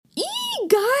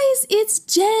Guys, it's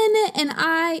Jen, and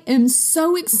I am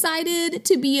so excited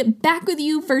to be back with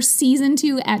you for season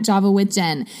 2 at Java with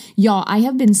Jen. Y'all, I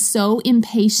have been so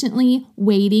impatiently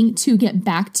waiting to get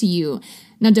back to you.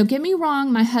 Now, don't get me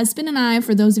wrong, my husband and I,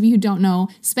 for those of you who don't know,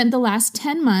 spent the last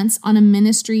 10 months on a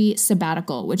ministry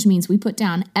sabbatical, which means we put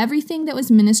down everything that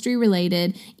was ministry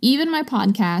related, even my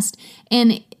podcast,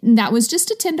 and that was just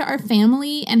to tend to our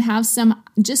family and have some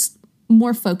just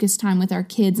more focused time with our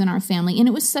kids and our family, and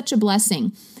it was such a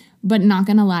blessing. But not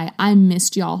gonna lie, I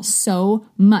missed y'all so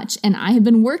much, and I have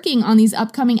been working on these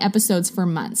upcoming episodes for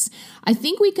months. I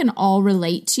think we can all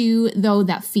relate to, though,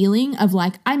 that feeling of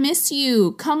like, I miss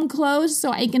you, come close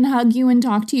so I can hug you and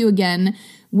talk to you again,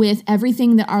 with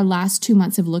everything that our last 2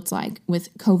 months have looked like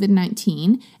with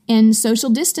COVID-19 and social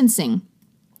distancing.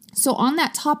 So on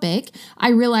that topic, I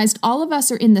realized all of us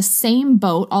are in the same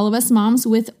boat, all of us moms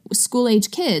with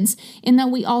school-age kids, in that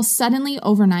we all suddenly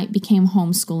overnight became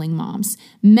homeschooling moms.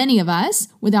 Many of us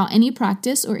without any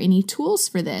practice or any tools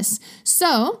for this.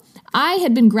 So I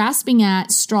had been grasping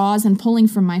at straws and pulling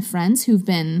from my friends who've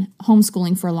been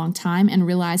homeschooling for a long time and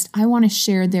realized I want to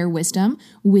share their wisdom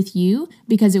with you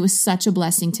because it was such a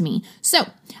blessing to me. So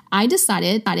I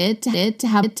decided to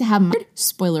have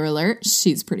spoiler alert,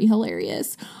 she's pretty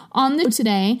hilarious, on the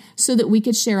today so that we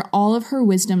could share all of her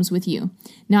wisdoms with you.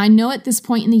 Now, I know at this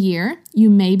point in the year, you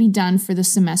may be done for the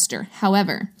semester.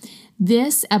 However,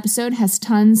 this episode has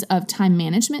tons of time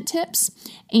management tips,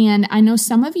 and I know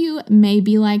some of you may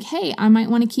be like, hey, I might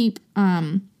want to keep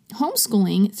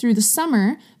homeschooling through the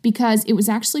summer because it was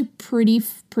actually pretty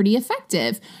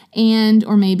effective, and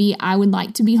or maybe I would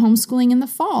like to be homeschooling in the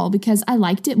fall because I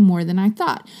liked it more than I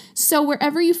thought. So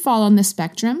wherever you fall on the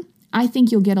spectrum, I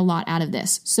think you'll get a lot out of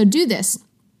this. So do this.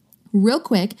 Real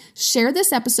quick, share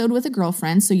this episode with a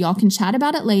girlfriend so y'all can chat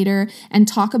about it later and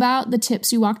talk about the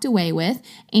tips you walked away with,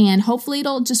 and hopefully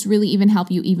it'll just really even help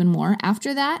you even more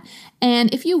after that.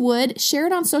 And if you would, share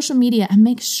it on social media and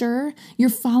make sure you're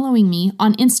following me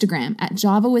on Instagram at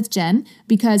Java with Jen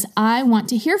because I want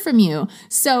to hear from you.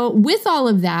 So with all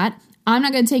of that, I'm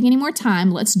not going to take any more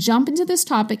time. Let's jump into this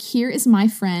topic. Here is my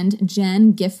friend,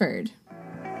 Jenn Gifford.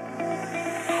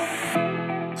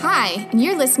 Hi, and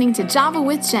you're listening to Java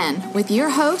with Jen with your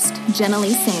host, Jenilee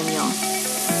Samuel.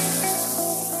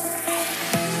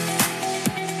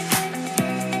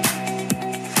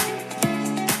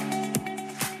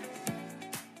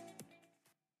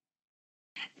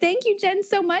 Thank you, Jen,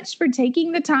 so much for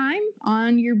taking the time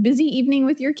on your busy evening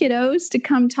with your kiddos to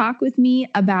come talk with me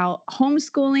about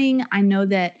homeschooling. I know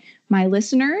that my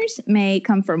listeners may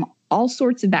come from all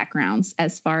sorts of backgrounds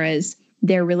as far as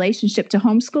their relationship to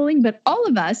homeschooling, but all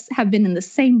of us have been in the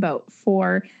same boat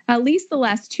for at least the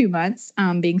last 2 months,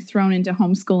 being thrown into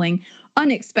homeschooling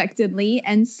unexpectedly.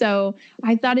 And so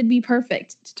I thought it'd be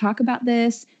perfect to talk about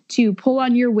this, to pull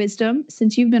on your wisdom,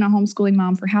 since you've been a homeschooling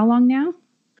mom for how long now?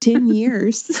 10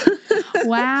 years.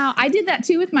 Wow. I did that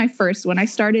too with my first one. I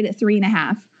started at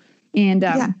 3.5. And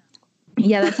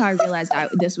yeah, that's how I realized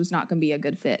this was not going to be a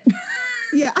good fit.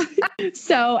 Yeah.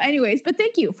 So anyways, but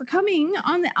thank you for coming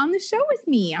on the show with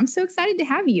me. I'm so excited to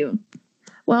have you.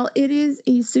 Well, it is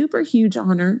a super huge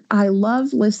honor. I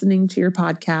love listening to your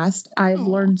podcast. I've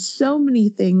learned so many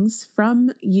things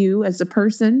from you as a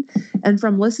person and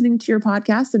from listening to your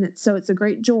podcast. And it's a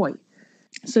great joy.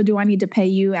 So do I need to pay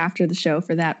you after the show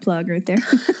for that plug right there?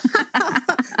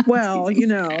 Well,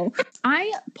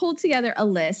 I pulled together a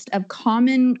list of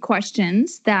common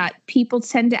questions that people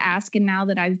tend to ask. And now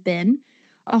that I've been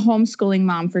a homeschooling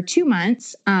mom for 2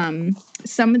 months,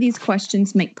 some of these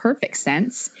questions make perfect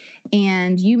sense.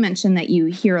 And you mentioned that you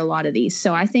hear a lot of these.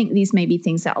 So I think these may be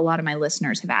things that a lot of my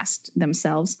listeners have asked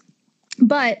themselves.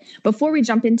 But before we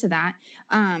jump into that,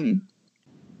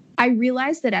 I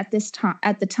realized that at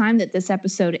the time that this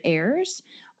episode airs,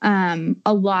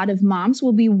 a lot of moms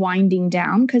will be winding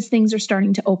down because things are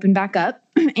starting to open back up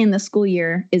and the school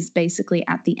year is basically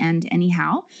at the end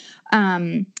anyhow.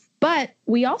 But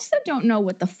we also don't know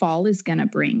what the fall is going to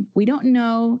bring. We don't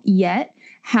know yet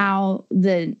how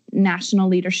the national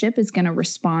leadership is going to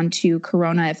respond to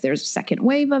Corona, if there's a second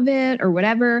wave of it or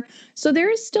whatever. So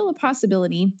there is still a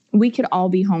possibility we could all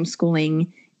be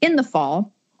homeschooling in the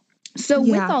fall. So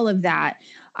with all of that,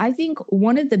 I think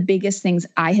one of the biggest things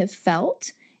I have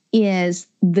felt is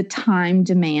the time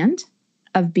demand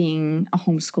of being a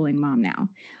homeschooling mom now.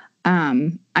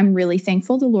 I'm really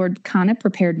thankful the Lord kind of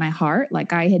prepared my heart.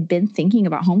 Like I had been thinking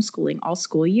about homeschooling all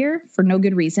school year for no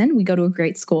good reason. We go to a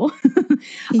great school.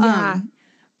 Yeah.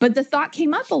 But the thought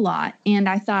came up a lot, and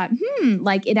I thought,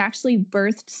 like it actually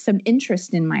birthed some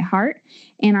interest in my heart.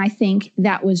 And I think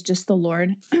that was just the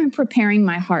Lord preparing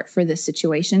my heart for this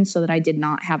situation so that I did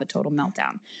not have a total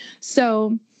meltdown.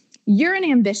 So you're an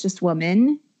ambitious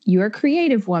woman. You're a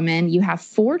creative woman. You have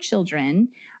 4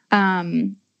 children,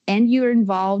 and you're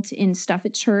involved in stuff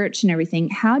at church and everything.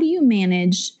 How do you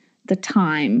manage the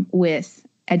time with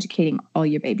educating all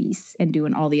your babies and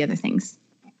doing all the other things?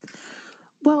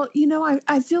 Well,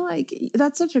 I feel like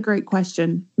that's such a great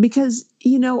question because,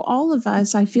 all of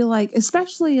us, I feel like,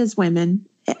 especially as women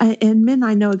and men,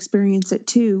 I know experience it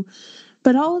too,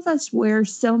 but all of us wear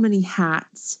so many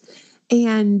hats.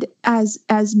 And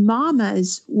as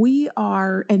mamas, we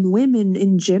are, and women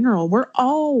in general, we're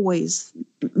always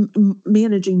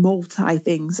managing multi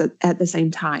things at the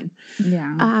same time.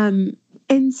 Yeah.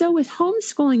 And so with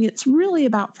homeschooling, it's really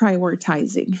about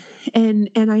prioritizing. And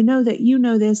I know that you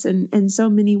know this, and so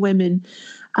many women,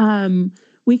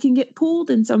 we can get pulled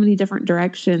in so many different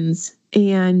directions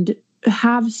and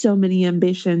have so many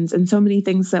ambitions and so many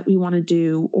things that we want to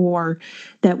do or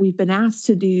that we've been asked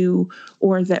to do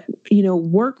or that,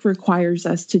 work requires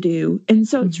us to do. And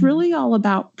so it's really all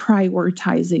about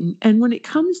prioritizing. And when it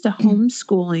comes to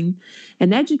homeschooling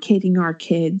and educating our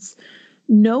kids,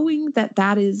 knowing that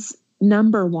that is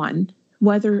number one,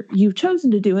 whether you've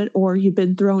chosen to do it or you've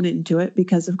been thrown into it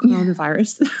because of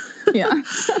coronavirus. Yeah.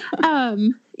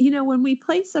 When we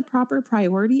place a proper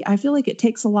priority, I feel like it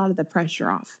takes a lot of the pressure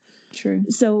off. True.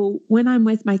 So when I'm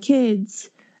with my kids,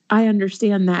 I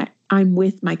understand that I'm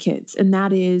with my kids, and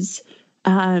that is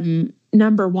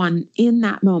number one in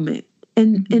that moment.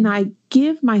 And I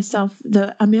give myself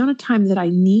the amount of time that I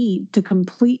need to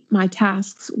complete my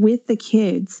tasks with the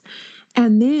kids.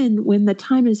 And then when the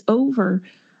time is over,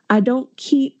 I don't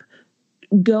keep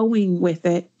going with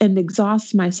it and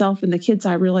exhaust myself and the kids.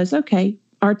 I realize, okay,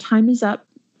 our time is up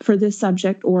for this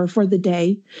subject or for the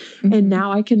day. And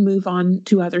now I can move on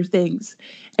to other things.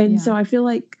 And so I feel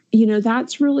like,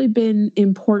 that's really been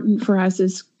important for us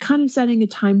is kind of setting a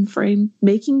time frame,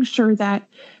 making sure that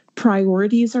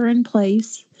priorities are in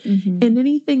place and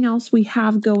anything else we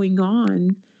have going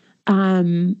on,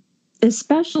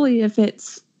 especially if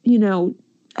it's,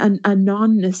 a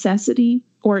non-necessity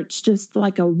or it's just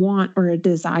like a want or a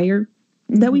desire,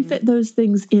 that we fit those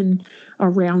things in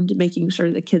around making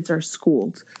sure the kids are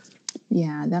schooled.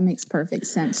 Yeah, that makes perfect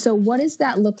sense. So what does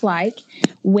that look like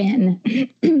when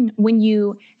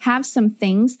you have some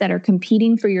things that are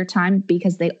competing for your time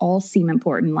because they all seem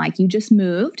important? Like you just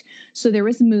moved, so there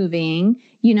was moving,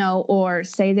 or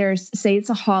say it's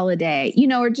a holiday,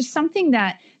 or just something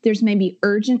that there's maybe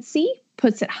urgency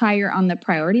puts it higher on the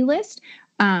priority list.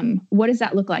 What does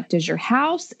that look like? Does your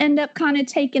house end up kind of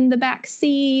taking the back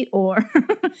seat, or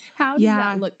how does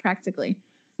that look practically?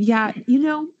 Yeah.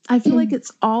 I feel like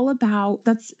it's all about,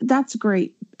 that's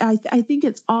great. I think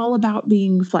it's all about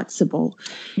being flexible.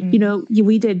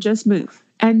 We did just move.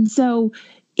 And so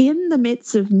in the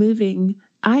midst of moving,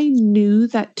 I knew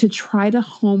that to try to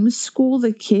homeschool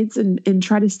the kids and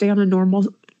try to stay on a normal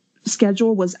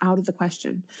schedule was out of the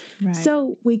question. Right.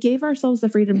 So we gave ourselves the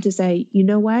freedom to say, you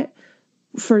know what,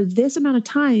 for this amount of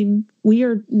time, we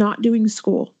are not doing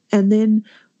school. And then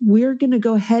we're going to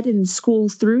go ahead and school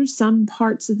through some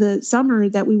parts of the summer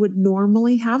that we would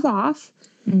normally have off.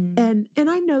 And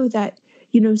I know that,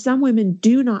 some women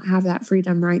do not have that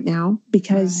freedom right now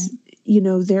because,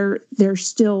 they're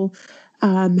still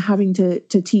having to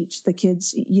teach the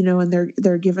kids, and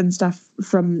they're given stuff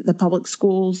from the public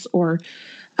schools or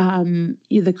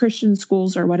the Christian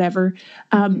schools or whatever.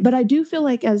 But I do feel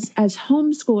like as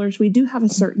homeschoolers, we do have a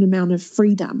certain amount of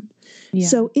freedom. Yeah.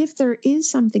 So if there is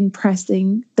something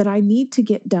pressing that I need to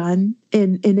get done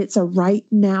and it's a right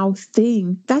now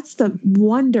thing, that's the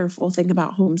wonderful thing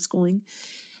about homeschooling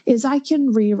is I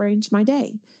can rearrange my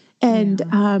day. And,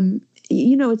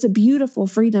 it's a beautiful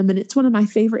freedom. And it's one of my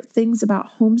favorite things about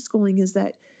homeschooling is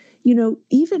that,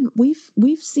 even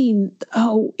we've seen,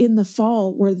 in the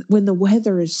fall when the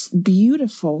weather is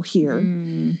beautiful here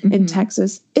in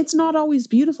Texas, it's not always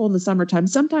beautiful in the summertime.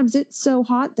 Sometimes it's so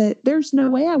hot that there's no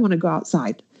way I want to go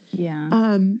outside.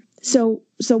 Yeah. So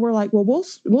we're like, well,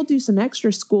 we'll do some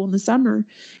extra school in the summer.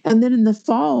 And then in the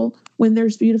fall, when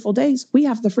there's beautiful days, we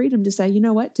have the freedom to say, you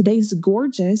know what, today's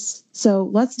gorgeous.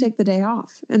 So let's take the day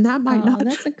off. And that might not.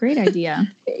 That's a great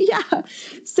idea. Yeah.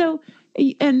 So,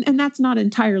 and that's not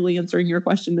entirely answering your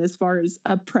question as far as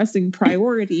a pressing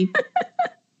priority,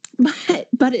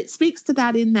 but it speaks to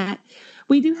that in that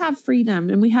we do have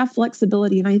freedom and we have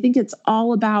flexibility. And I think it's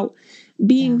all about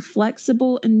being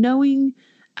flexible and knowing,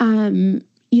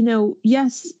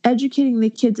 yes, educating the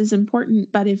kids is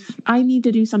important, but if I need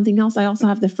to do something else, I also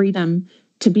have the freedom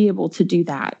to be able to do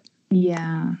that.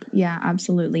 Yeah,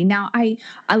 absolutely. Now, I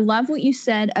love what you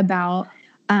said about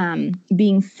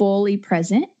being fully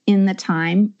present in the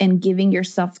time and giving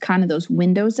yourself kind of those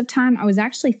windows of time. I was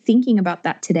actually thinking about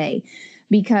that today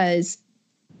because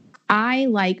I,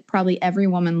 like probably every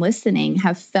woman listening,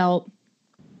 have felt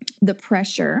the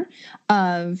pressure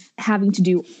of having to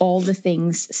do all the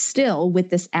things still with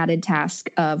this added task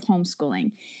of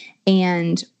homeschooling.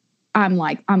 And I'm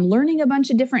learning a bunch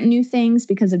of different new things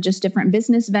because of just different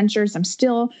business ventures. I'm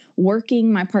still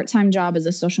working my part-time job as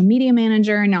a social media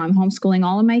manager. Now I'm homeschooling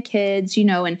all of my kids,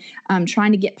 and I'm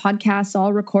trying to get podcasts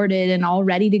all recorded and all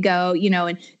ready to go,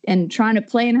 and trying to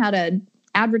plan how to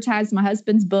advertise my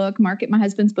husband's book, market my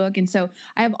husband's book. And so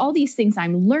I have all these things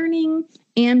I'm learning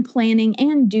and planning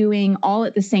and doing all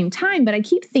at the same time. But I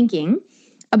keep thinking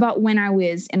about when I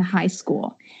was in high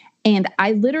school. And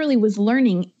I literally was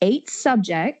learning 8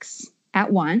 subjects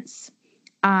at once.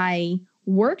 I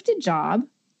worked a job.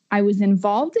 I was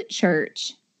involved at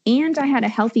church, and I had a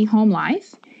healthy home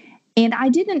life. And I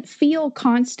didn't feel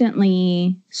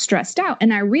constantly stressed out.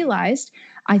 And I realized,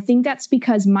 I think that's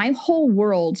because my whole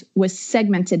world was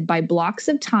segmented by blocks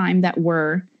of time that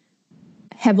were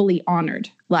heavily honored.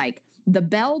 Like, the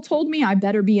bell told me I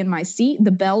better be in my seat.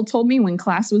 The bell told me when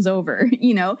class was over,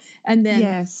 and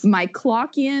then my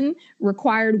clock in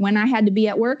required when I had to be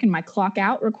at work, and my clock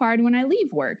out required when I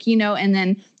leave work, and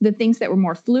then the things that were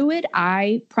more fluid,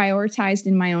 I prioritized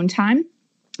in my own time.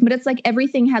 But it's like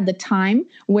everything had the time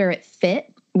where it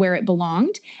fit, where it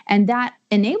belonged. And that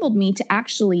enabled me to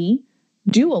actually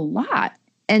do a lot.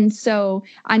 And so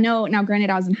I know now, granted,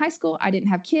 I was in high school, I didn't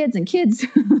have kids, and kids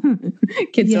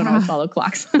don't always follow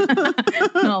clocks.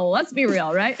 No, let's be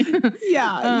real, right?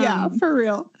 Yeah, for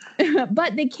real.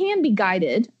 But they can be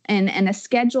guided, and a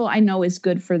schedule I know is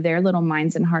good for their little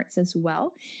minds and hearts as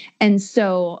well. And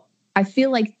so I feel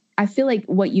like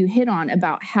what you hit on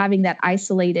about having that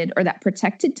isolated or that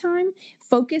protected time,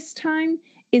 focused time,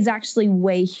 is actually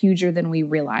way huger than we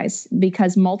realize,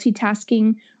 because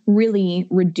multitasking really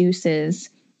reduces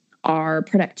our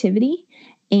productivity.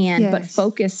 But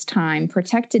focused time,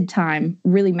 protected time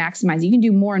really maximizes. You can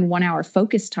do more in 1 hour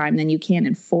focused time than you can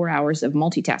in 4 hours of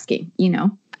multitasking,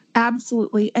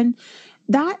 Absolutely. And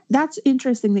that's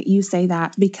interesting that you say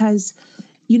that, because,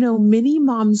 many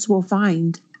moms will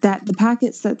find that the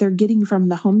packets that they're getting from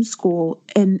the homeschool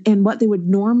and what they would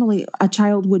normally, a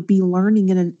child would be learning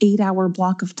in an 8-hour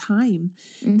block of time,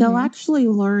 they'll actually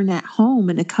learn at home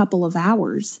in a couple of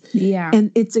hours. Yeah.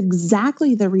 And it's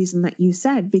exactly the reason that you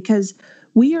said, because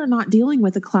we are not dealing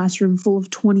with a classroom full of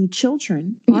 20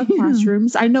 children. Our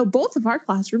classrooms, I know both of our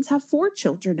classrooms have 4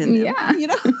 children in them. Yeah.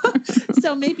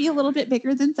 So maybe a little bit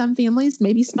bigger than some families,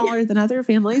 maybe smaller than other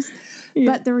families.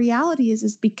 Yeah. But the reality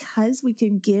is because we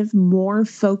can give more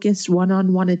focused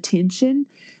one-on-one attention,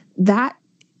 that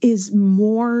is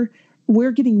more,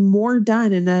 we're getting more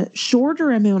done in a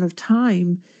shorter amount of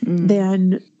time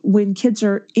than when kids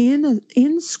are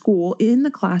in school, in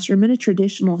the classroom, in a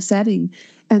traditional setting,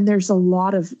 and there's a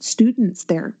lot of students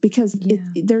there, because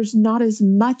there's not as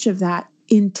much of that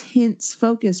intense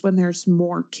focus when there's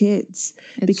more kids,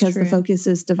 because the focus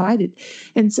is divided.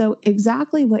 And so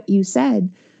exactly what you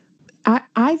said,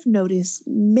 I've noticed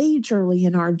majorly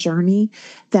in our journey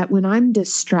that when I'm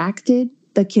distracted,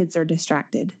 the kids are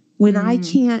distracted. When I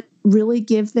can't really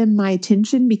give them my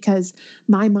attention because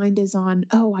my mind is on,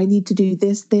 I need to do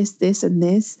this, and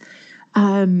this,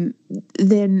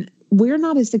 then we're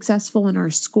not as successful in our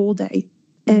school day.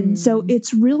 And so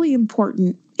it's really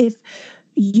important, if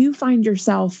you find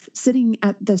yourself sitting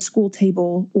at the school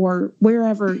table or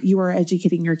wherever you are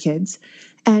educating your kids,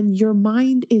 and your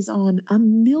mind is on a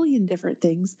million different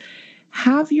things,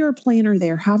 have your planner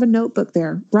there, have a notebook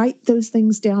there, write those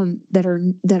things down that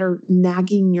are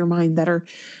nagging your mind, that are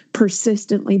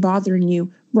persistently bothering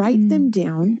you. Write them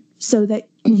down so that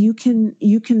you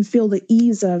can feel the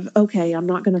ease of, okay, I'm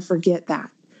not going to forget that.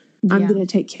 I'm going to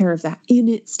take care of that in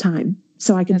its time,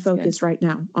 so I can focus right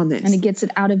now on this. And it gets it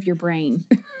out of your brain.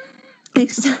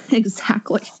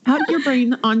 Exactly. Out of your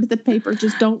brain onto the paper.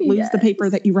 Just don't lose the paper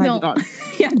that you write it on.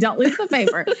 Don't lose the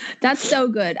paper. That's so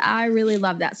good. I really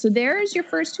love that. So there's your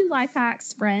first 2 life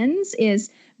hacks, friends,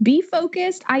 is be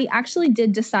focused. I actually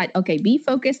did decide, be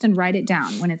focused and write it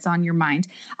down when it's on your mind.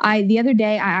 The other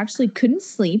day, I actually couldn't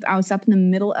sleep. I was up in the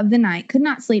middle of the night, could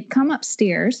not sleep, come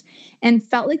upstairs, and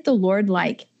felt like the Lord,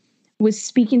 was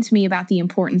speaking to me about the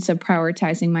importance of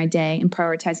prioritizing my day and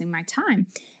prioritizing my time.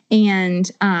 And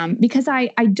because I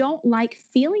don't like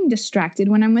feeling distracted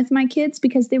when I'm with my kids,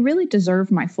 because they really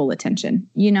deserve my full attention,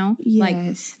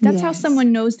 That's how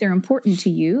someone knows they're important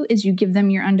to you, is you give them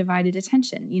your undivided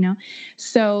attention,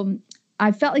 So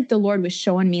I felt like the Lord was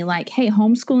showing me like, hey,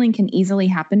 homeschooling can easily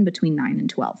happen between 9 and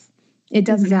 12. It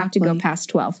doesn't have to go past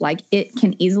 12. Like it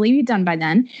can easily be done by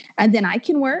then. And then I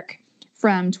can work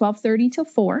from 12:30 till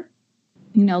 4,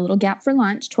 a little gap for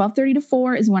lunch. 12:30 to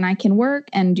 4 is when I can work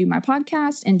and do my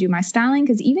podcast and do my styling.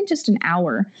 Because even just an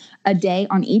hour a day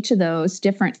on each of those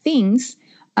different things,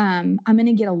 I'm going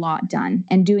to get a lot done.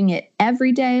 And doing it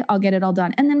every day, I'll get it all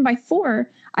done. And then by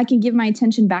 4, I can give my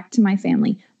attention back to my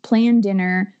family, plan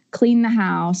dinner, clean the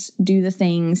house, do the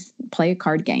things, play a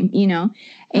card game,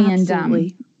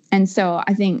 Absolutely. And so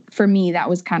I think for me, that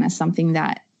was kind of something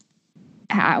that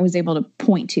I was able to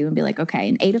point to and be like, okay,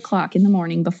 and 8 o'clock in the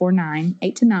morning before 9,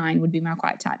 8 to 9 would be my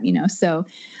quiet time, So,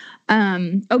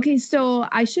 okay. So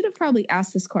I should have probably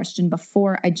asked this question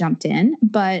before I jumped in,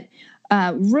 but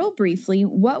real briefly,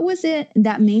 what was it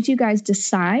that made you guys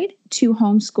decide to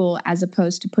homeschool as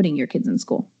opposed to putting your kids in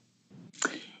school?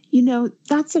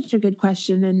 That's such a good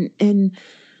question. And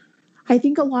I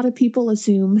think a lot of people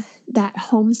assume that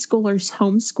homeschoolers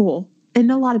homeschool. And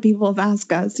a lot of people have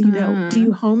asked us, do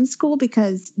you homeschool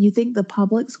because you think the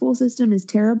public school system is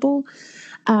terrible?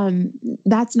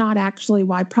 That's not actually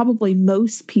why. Probably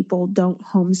most people don't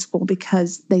homeschool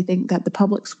because they think that the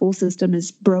public school system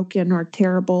is broken or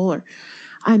terrible.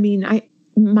 I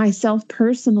myself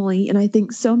personally, and I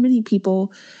think so many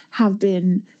people have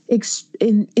been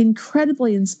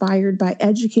incredibly inspired by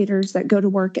educators that go to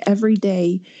work every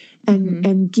day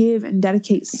and give and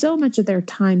dedicate so much of their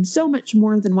time, so much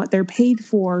more than what they're paid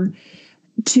for,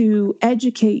 to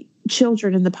educate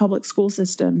children in the public school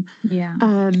system. Yeah.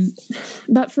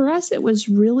 But for us, it was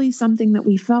really something that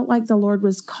we felt like the Lord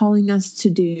was calling us to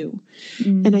do.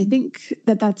 And I think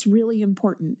that that's really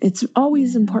important. It's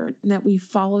always important that we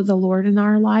follow the Lord in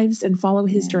our lives and follow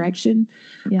his direction.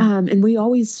 Yeah. And we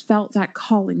always felt that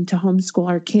calling to homeschool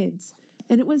our kids.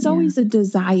 And it was always a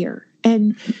desire.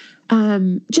 And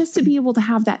just to be able to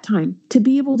have that time, to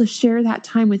be able to share that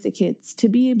time with the kids, to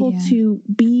be able to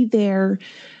be there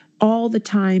all the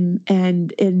time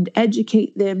and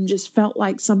educate them, just felt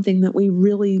like something that we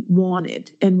really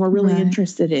wanted and were really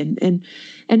interested in.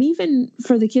 And even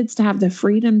for the kids to have the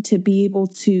freedom to be able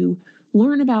to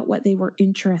learn about what they were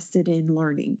interested in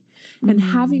learning and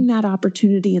having that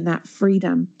opportunity and that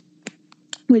freedom,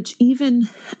 which even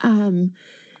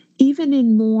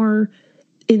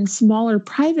in smaller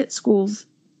private schools,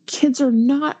 kids are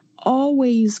not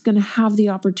always going to have the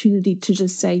opportunity to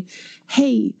just say,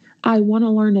 hey, I want to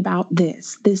learn about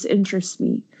this. This interests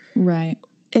me. Right.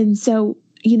 And so,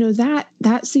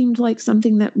 that seemed like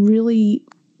something that really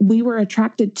we were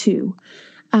attracted to.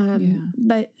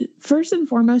 But first and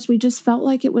foremost, we just felt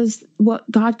like it was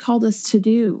what God called us to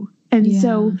do. And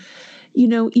so,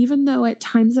 even though at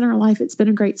times in our life it's been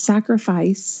a great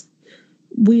sacrifice,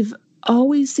 we've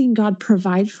always seen God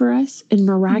provide for us in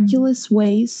miraculous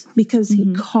ways because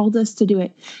he called us to do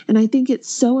it. And I think it's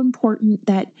so important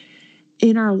that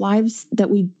in our lives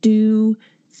that we do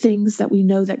things that we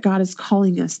know that God is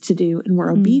calling us to do and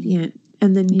we're obedient.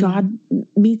 And then God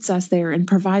meets us there and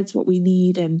provides what we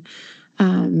need. And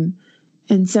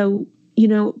so,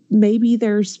 maybe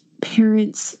there's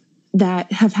parents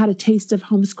that have had a taste of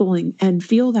homeschooling and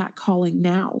feel that calling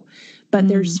now, but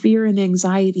there's fear and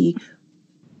anxiety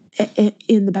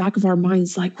in the back of our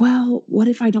minds. Like, well, what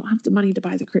if I don't have the money to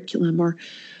buy the curriculum? Or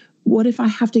what if I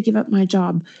have to give up my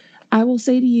job? I will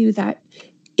say to you that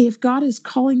if God is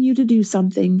calling you to do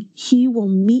something, he will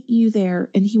meet you there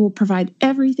and he will provide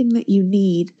everything that you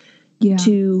need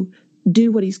to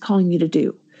do what he's calling you to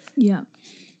do. Yeah.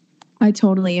 I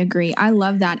totally agree. I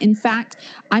love that. In fact,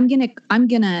 I'm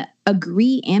gonna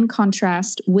agree and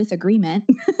contrast with agreement,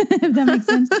 if that makes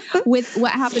sense, with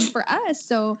what happened for us.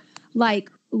 So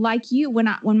like you, when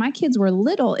my kids were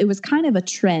little, it was kind of a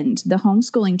trend. The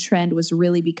homeschooling trend was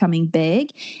really becoming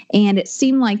big. And it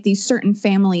seemed like these certain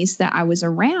families that I was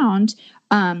around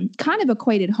kind of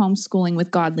equated homeschooling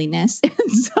with godliness.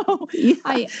 And so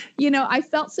I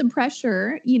felt some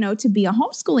pressure, to be a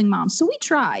homeschooling mom. So we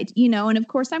tried, and of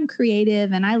course I'm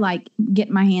creative and I like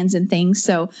getting my hands in things.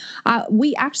 So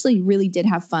we actually really did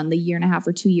have fun the 1.5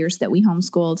 or 2 years that we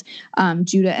homeschooled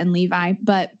Judah and Levi.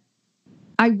 But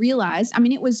I realized,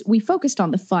 we focused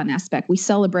on the fun aspect. We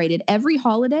celebrated every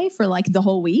holiday for like the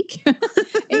whole week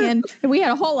and we had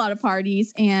a whole lot of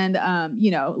parties and,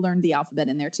 learned the alphabet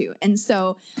in there too. And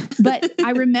so, but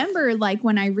I remember like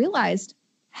when I realized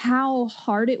how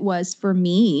hard it was for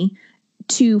me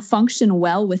to function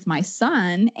well with my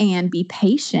son and be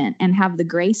patient and have the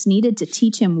grace needed to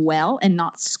teach him well and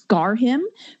not scar him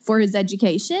for his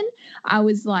education. I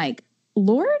was like,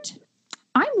 Lord,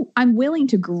 I'm willing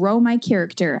to grow my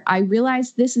character. I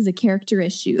realize this is a character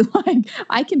issue. Like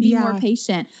I can be more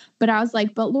patient, but I was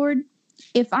like, but Lord,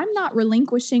 if I'm not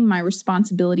relinquishing my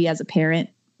responsibility as a parent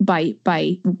by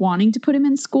wanting to put him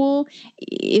in school,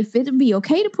 if it'd be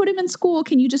okay to put him in school,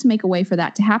 can you just make a way for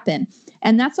that to happen?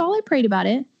 And that's all I prayed about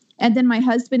it. And then my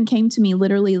husband came to me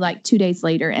literally like 2 days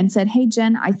later and said, "Hey,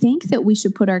 Jen, I think that we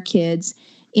should put our kids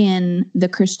in the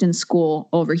Christian school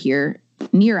over here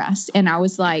near us." And I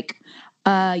was like,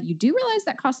 you do realize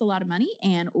that costs a lot of money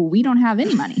and we don't have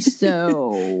any money.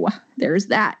 So there's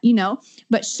that,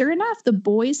 but sure enough, the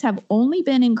boys have only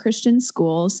been in Christian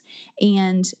schools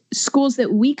and schools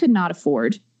that we could not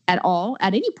afford at all,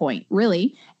 at any point,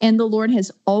 really. And the Lord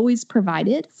has always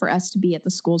provided for us to be at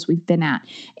the schools we've been at.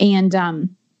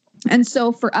 And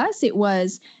so for us, it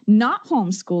was not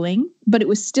homeschooling, but it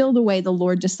was still the way the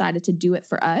Lord decided to do it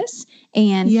for us.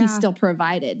 And he still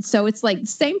provided. So it's like the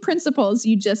same principles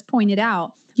you just pointed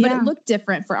out, but it looked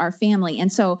different for our family.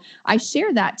 And so I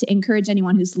share that to encourage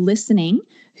anyone who's listening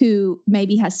who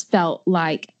maybe has felt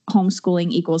like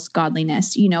homeschooling equals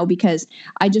godliness, because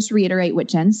I just reiterate what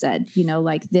Jen said,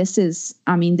 like this is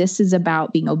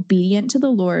about being obedient to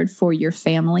the Lord for your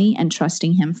family and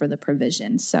trusting him for the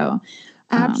provision. So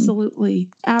absolutely.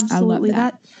 That's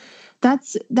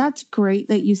great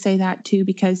that you say that too,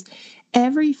 because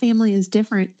every family is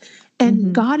different.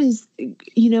 And God is,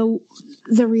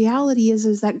 the reality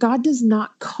is that God does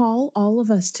not call all of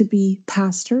us to be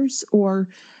pastors or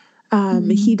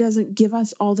he doesn't give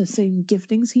us all the same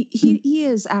giftings. He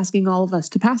is asking all of us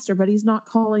to pastor, but he's not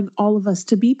calling all of us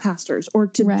to be pastors or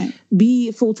to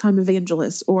be full-time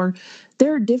evangelists. Or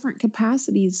there are different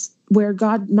capacities where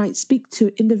God might speak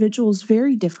to individuals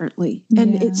very differently,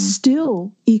 and it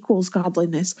still equals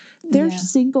godliness.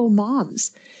 There's single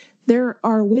moms. There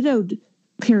are widowed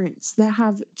parents that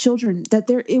have children that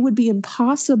it would be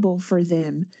impossible for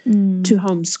them to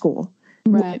homeschool.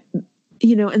 Right.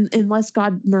 Unless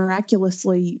God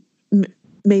miraculously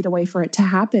made a way for it to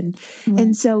happen. Right.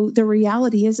 And so the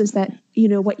reality is that,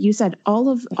 what you said, all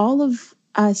of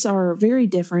us are very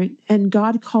different, and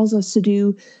God calls us to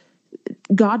do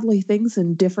godly things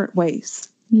in different ways.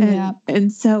 Yeah.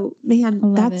 And so,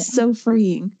 man, that's so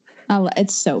freeing.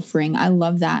 It's so freeing. I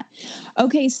love that.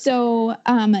 Okay. So,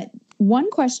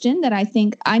 one question that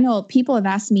I know people have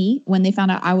asked me when they found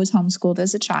out I was homeschooled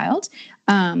as a child,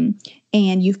 and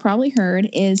you've probably heard,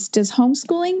 is, does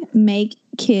homeschooling make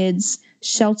kids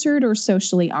sheltered or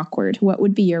socially awkward? What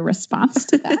would be your response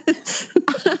to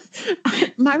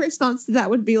that? My response to that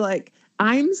would be like,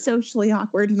 I'm socially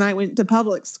awkward and I went to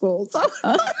public school.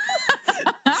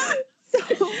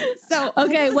 So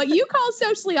okay, what you call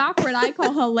socially awkward, I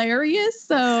call hilarious.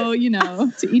 So,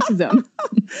 to each of them.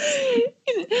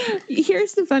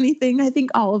 Here's the funny thing. I think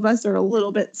all of us are a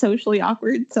little bit socially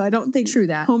awkward. So I don't think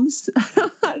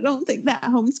I don't think that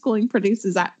homeschooling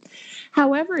produces that.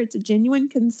 However, it's a genuine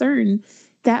concern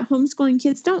that homeschooling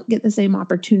kids don't get the same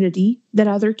opportunity that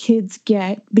other kids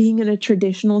get being in a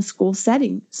traditional school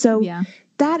setting. So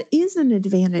that is an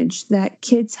advantage that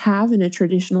kids have in a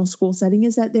traditional school setting,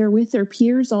 is that they're with their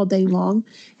peers all day long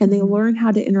and they learn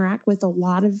how to interact with a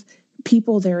lot of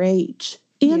people their age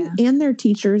and their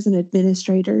teachers and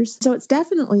administrators. So it's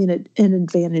definitely an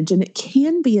advantage, and it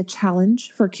can be a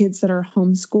challenge for kids that are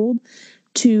homeschooled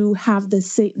to have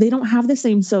they don't have the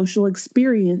same social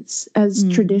experience as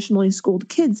traditionally schooled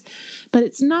kids, but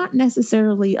it's not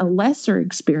necessarily a lesser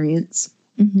experience.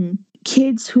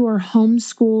 Kids who are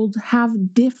homeschooled have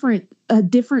a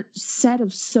different set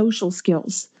of social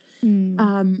skills.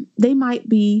 They might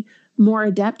be more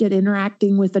adept at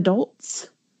interacting with adults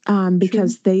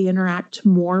because they interact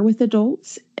more with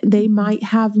adults. They might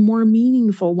have more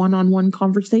meaningful one-on-one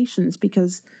conversations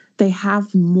because they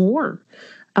have more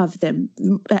of them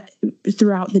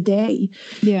throughout the day.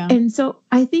 Yeah. And so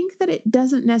I think that it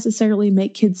doesn't necessarily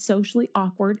make kids socially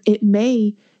awkward. It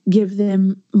may give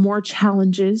them more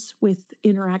challenges with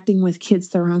interacting with kids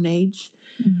their own age.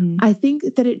 I think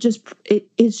that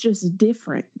it's just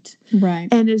different. Right.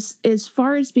 And as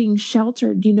far as being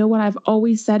sheltered, what I've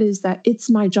always said is that it's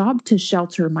my job to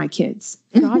shelter my kids.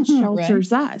 God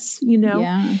shelters us,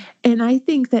 Yeah. And I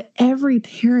think that every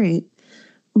parent,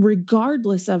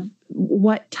 regardless of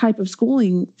what type of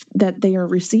schooling that they are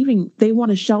receiving, they want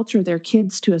to shelter their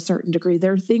kids to a certain degree.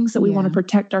 There are things that we want to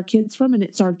protect our kids from, and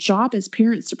it's our job as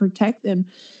parents to protect them.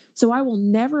 So I will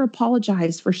never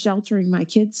apologize for sheltering my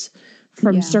kids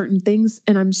from certain things.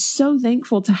 And I'm so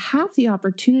thankful to have the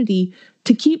opportunity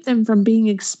to keep them from being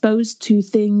exposed to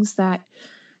things that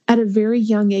at a very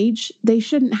young age, they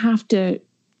shouldn't have to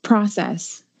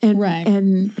process.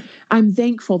 And I'm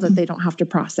thankful that they don't have to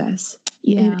process.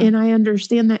 Yeah. And I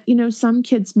understand that, some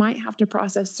kids might have to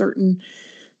process certain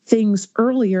things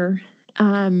earlier.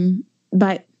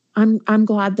 But I'm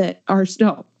glad that ours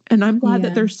don't. And I'm glad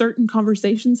that there's certain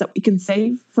conversations that we can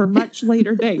save for much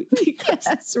later date.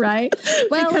 Yes, right.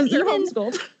 Well, because they're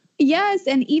homeschooled. Yes.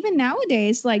 And even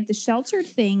nowadays, like the shelter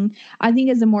thing, I think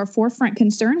is a more forefront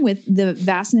concern with the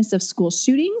vastness of school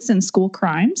shootings and school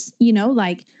crimes.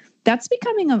 Like that's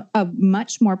becoming a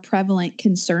much more prevalent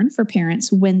concern for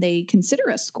parents when they consider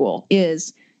a school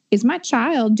is my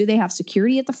child, do they have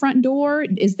security at the front door?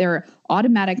 Is there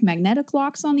automatic magnetic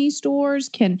locks on these doors?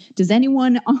 Does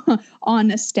anyone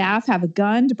on a staff have a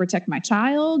gun to protect my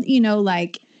child?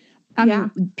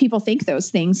 People think those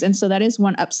things. And so that is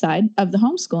one upside of the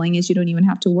homeschooling is you don't even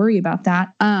have to worry about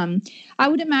that. I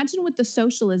would imagine with the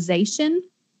socialization,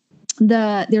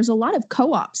 there's a lot of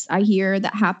co-ops I hear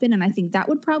that happen. And I think that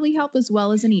would probably help as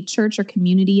well as any church or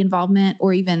community involvement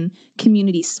or even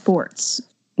community sports.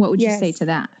 What would you say to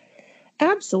that?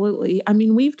 Absolutely. I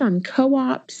mean, we've done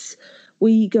co-ops.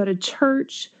 We go to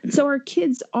church. So our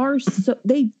kids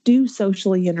they do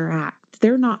socially interact.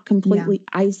 They're not completely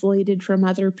isolated from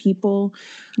other people.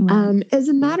 Right. As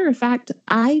a matter of fact,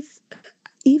 I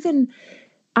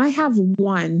have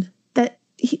one that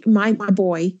my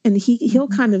boy, and he'll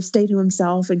kind of stay to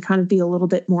himself and kind of be a little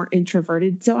bit more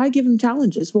introverted. So I give him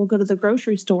challenges. We'll go to the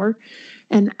grocery store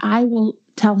and I will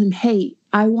tell him, hey,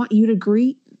 I want you to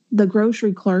greet the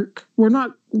grocery clerk.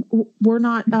 We're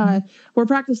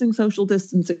practicing social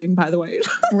distancing, by the way.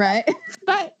 Right.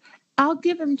 But I'll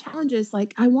give him challenges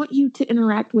like, I want you to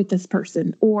interact with this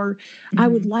person, or I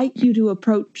would like you to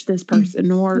approach this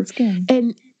person, or,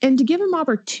 and to give them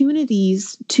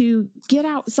opportunities to get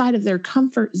outside of their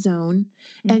comfort zone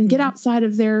and get outside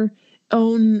of their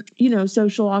own,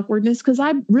 social awkwardness. Because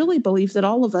I really believe that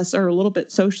all of us are a little bit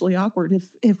socially awkward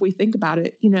if we think about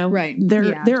it. Right.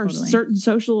 There are certain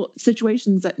social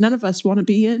situations that none of us want to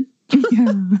be in. Yeah.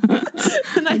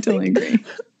 And I totally agree.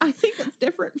 I think it's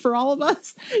different for all of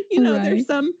us.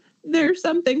 There's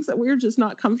some things that we're just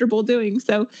not comfortable doing.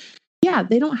 So yeah,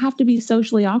 they don't have to be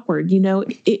socially awkward.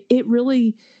 It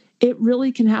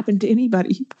really can happen to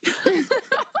anybody.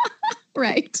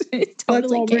 Right. It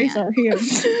totally can.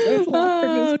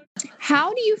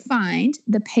 How do you find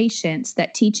the patience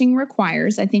that teaching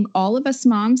requires? I think all of us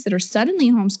moms that are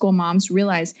suddenly homeschool moms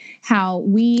realize how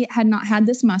we had not had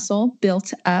this muscle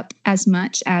built up as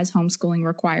much as homeschooling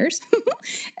requires.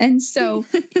 And so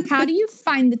how do you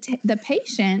find the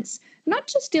patience, not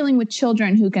just dealing with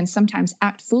children who can sometimes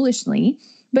act foolishly,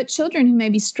 but children who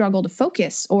maybe struggle to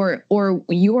focus or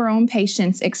your own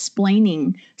patience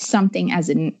explaining something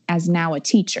as now a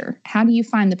teacher? How do you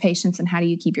find the patience and how do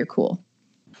you keep your cool?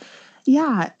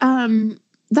 Yeah,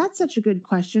 that's such a good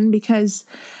question because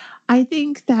I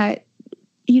think that,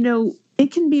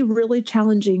 it can be really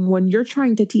challenging when you're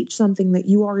trying to teach something that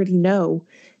you already know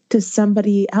to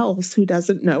somebody else who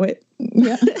doesn't know it.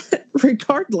 Yeah.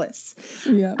 Regardless.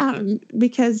 Yeah.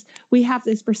 Because we have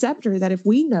this perceptor that if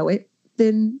we know it,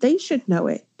 then they should know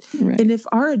it. Right. And if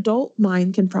our adult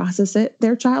mind can process it,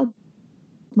 their child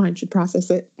mind should process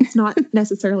it. It's not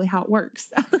necessarily how it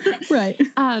works. Right.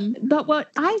 But what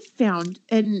I've found,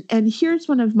 and here's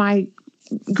one of my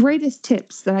greatest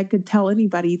tips that I could tell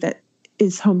anybody that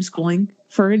is homeschooling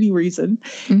for any reason,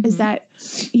 is that,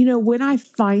 when I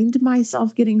find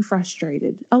myself getting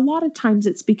frustrated, a lot of times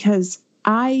it's because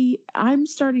I'm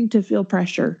starting to feel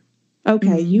pressure.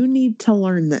 Okay, you need to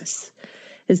learn this.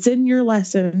 It's in your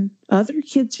lesson. Other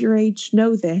kids your age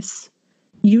know this.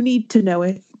 You need to know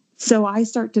it. So I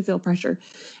start to feel pressure.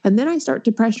 And then I start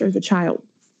to pressure the child.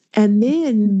 And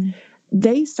then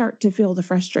they start to feel the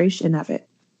frustration of it.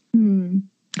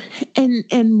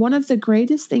 And one of the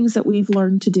greatest things that we've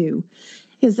learned to do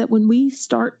is that when we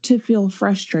start to feel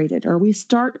frustrated or we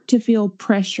start to feel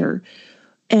pressure,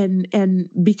 and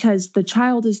because the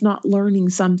child is not learning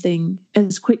something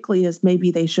as quickly as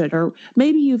maybe they should, or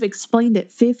maybe you've explained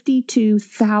it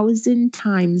 52,000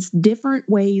 times different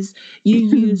ways. You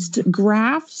used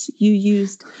graphs, you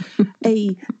used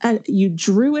you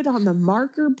drew it on the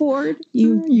marker board,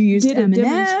 you used did M&Ms. A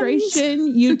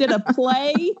demonstration, you did a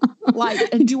play,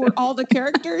 and you were all the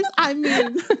characters. I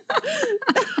mean,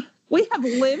 we have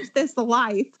lived this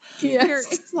life where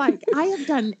it's like, I have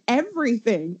done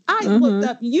everything. I looked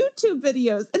up YouTube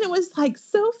videos and it was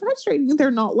so frustrating.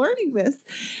 They're not learning this.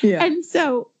 Yeah. And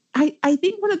so I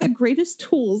think one of the greatest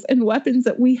tools and weapons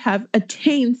that we have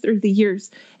attained through the years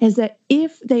is that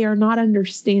if they are not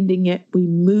understanding it, we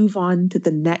move on to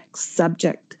the next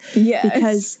subject. Yes.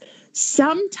 Because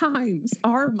sometimes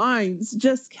our minds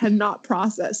just cannot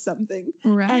process something.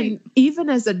 Right. And even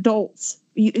as adults,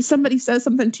 somebody says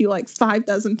something to you like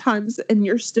 5,000 times and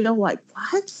you're still like,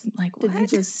 what? Like, Did you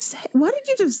just say? What did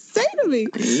you just say to me?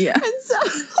 Yeah. And so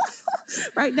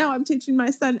right now I'm teaching my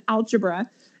son algebra,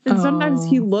 and sometimes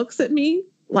he looks at me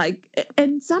like,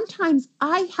 and sometimes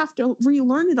I have to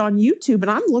relearn it on YouTube, and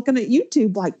I'm looking at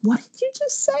YouTube like, what did you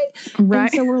just say?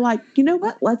 Right. And so we're like, you know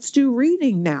what? Let's do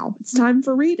reading now. It's time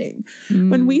for reading.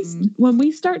 When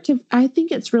we start to, I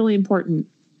think it's really important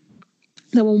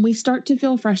that when we start to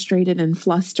feel frustrated and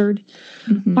flustered,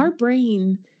 our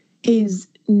brain is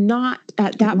not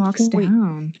at that point.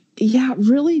 Down. Yeah, it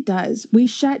really does. We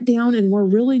shut down and we're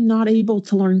really not able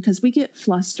to learn because we get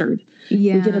flustered.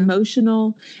 Yeah. We get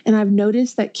emotional. And I've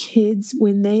noticed that kids,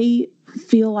 when they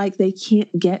feel like they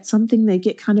can't get something, they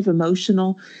get kind of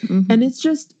emotional. And it's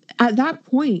just at that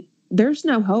point, there's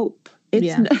no hope.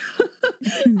 It's and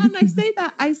I say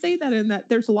that in that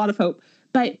there's a lot of hope,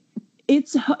 but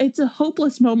it's a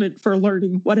hopeless moment for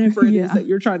learning whatever it is that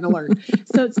you're trying to learn.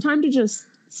 So it's time to just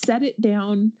set it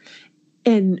down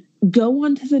and go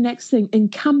on to the next thing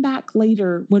and come back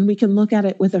later when we can look at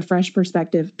it with a fresh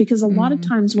perspective. Because a lot of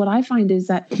times what I find is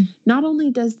that not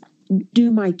only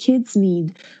do my kids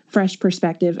need fresh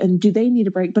perspective and do they need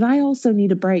a break, but I also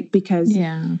need a break because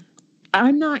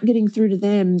I'm not getting through to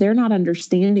them. They're not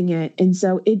understanding it. And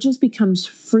so it just becomes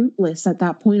fruitless at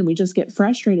that point. And we just get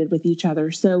frustrated with each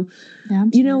other. So,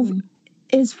 you know,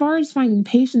 as far as finding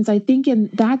patience, I think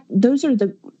those are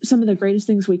some of the greatest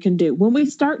things we can do. When we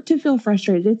start to feel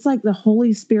frustrated, it's like the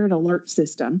Holy Spirit alert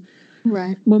system.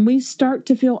 Right. When we start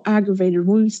to feel aggravated,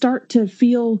 when we start to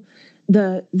feel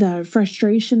the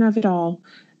frustration of it all,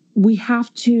 we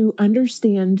have to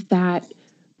understand that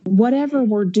whatever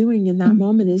we're doing in that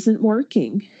moment isn't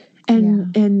working.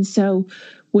 And so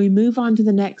we move on to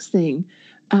the next thing.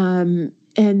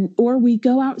 Or we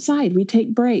go outside, we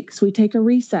take breaks, we take a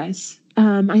recess.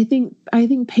 I think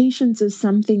patience is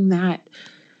something that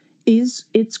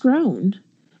it's grown.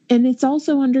 And it's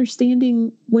also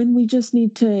understanding when we just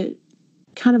need to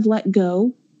kind of let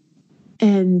go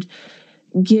and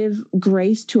give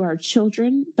grace to our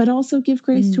children, but also give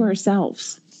grace to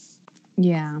ourselves.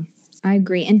 Yeah, I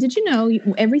agree. And did you know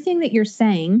everything that you're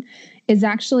saying is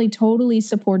actually totally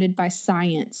supported by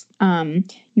science?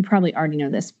 You probably already know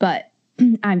this, but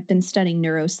I've been studying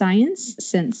neuroscience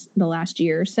since the last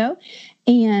year or so.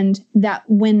 And that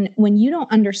when you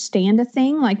don't understand a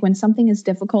thing, like when something is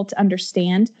difficult to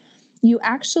understand, you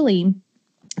actually,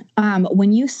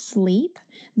 when you sleep,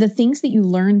 the things that you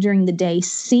learn during the day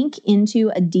sink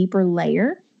into a deeper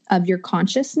layer of your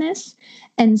consciousness.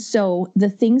 And so the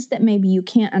things that maybe you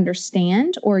can't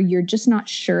understand or you're just not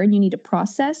sure and you need to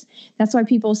process, that's why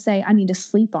people say, I need to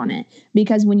sleep on it.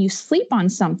 Because when you sleep on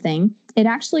something, it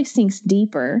actually sinks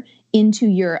deeper into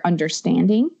your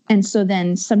understanding. And so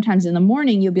then sometimes in the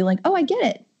morning, you'll be like, oh, I get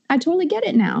it. I totally get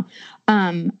it now.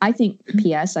 I think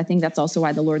that's also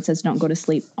why the Lord says don't go to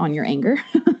sleep on your anger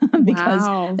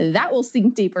because that will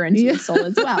sink deeper into your soul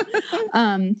as well.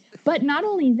 But not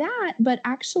only that, but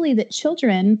actually that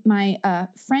children, my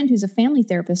friend who's a family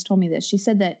therapist told me this. She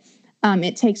said that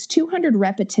it takes 200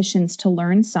 repetitions to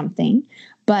learn something,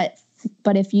 but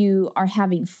if you are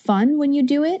having fun when you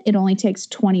do it, it only takes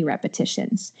 20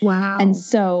 repetitions. Wow. And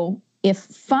so if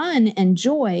fun and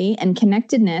joy and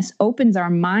connectedness opens our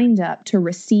mind up to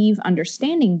receive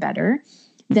understanding better,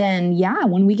 then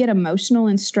when we get emotional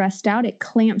and stressed out, it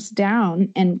clamps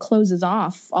down and closes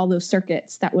off all those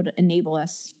circuits that would enable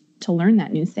us to learn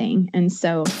that new thing. And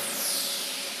so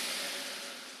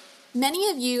many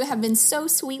of you have been so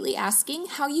sweetly asking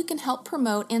how you can help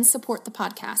promote and support the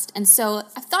podcast. And so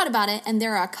I've thought about it, and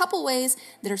there are a couple ways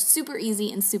that are super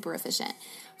easy and super efficient.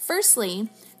 Firstly,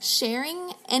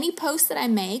 sharing any post that I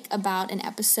make about an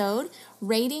episode,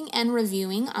 rating and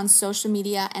reviewing on social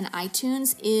media and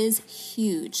iTunes is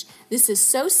huge. This is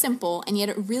so simple, and yet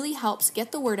it really helps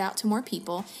get the word out to more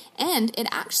people, and it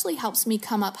actually helps me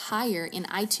come up higher in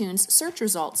iTunes search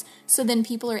results, so then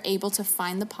people are able to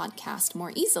find the podcast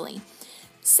more easily.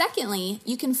 Secondly,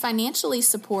 you can financially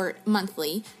support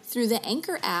monthly through the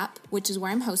Anchor app, which is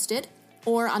where I'm hosted,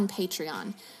 or on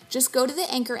Patreon. Just go to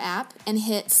the Anchor app and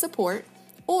hit support,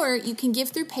 or you can give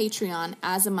through Patreon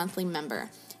as a monthly member.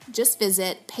 Just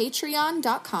visit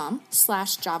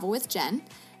patreon.com/JavaWithJenn.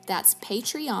 That's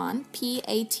Patreon,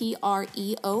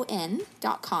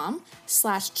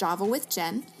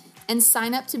 patreon.com/JavaWithJenn, and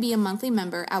sign up to be a monthly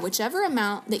member at whichever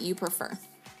amount that you prefer.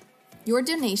 Your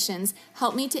donations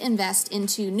help me to invest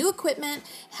into new equipment,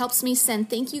 helps me send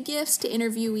thank you gifts to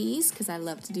interviewees, because I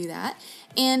love to do that,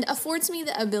 and affords me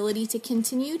the ability to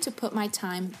continue to put my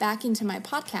time back into my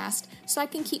podcast so I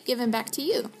can keep giving back to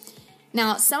you.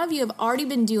 Now, some of you have already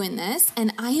been doing this,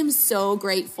 and I am so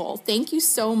grateful. Thank you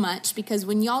so much, because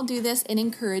when y'all do this, it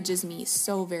encourages me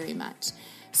so very much.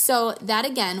 So that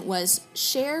again was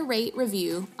share, rate,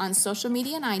 review on social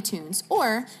media and iTunes,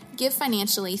 or give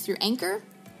financially through Anchor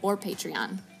or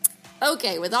Patreon.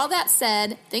 Okay, with all that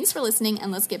said, thanks for listening,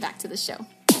 and let's get back to the show.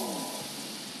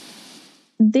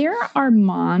 There are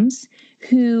moms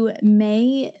who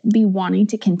may be wanting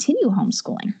to continue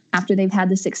homeschooling after they've had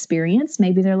this experience.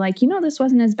 Maybe they're like, this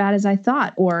wasn't as bad as I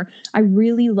thought, or I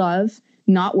really love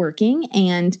not working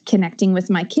and connecting with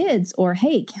my kids, or,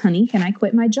 hey, honey, can I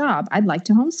quit my job? I'd like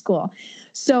to homeschool.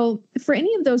 So for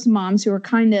any of those moms who are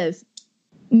kind of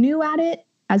new at it,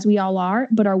 as we all are,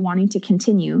 but are wanting to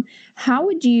continue, how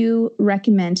would you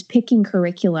recommend picking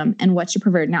curriculum and what you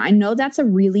prefer? Now, I know that's a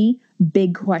really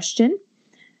big question.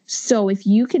 So if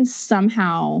you can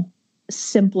somehow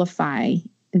simplify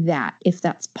that, if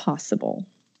that's possible.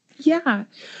 Yeah.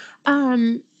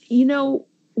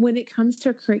 When it comes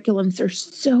to curriculums, there's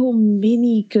so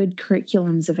many good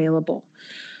curriculums available.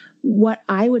 What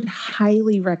I would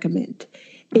highly recommend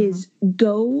is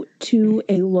go to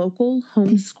a local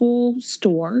homeschool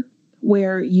store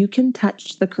where you can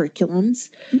touch the curriculums.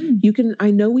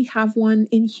 I know we have one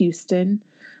in Houston.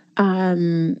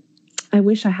 I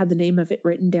wish I had the name of it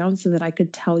written down so that I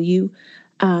could tell you.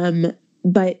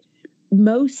 But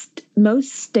most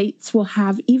states will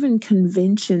have even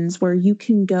conventions where you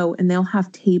can go and they'll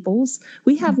have tables.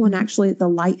 We have one actually at the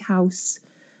Lighthouse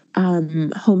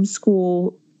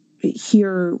homeschool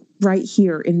right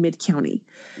here in Mid-County.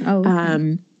 Oh,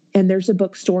 okay. And there's a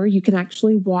bookstore. You can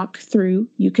actually walk through.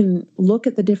 You can look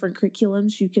at the different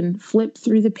curriculums. You can flip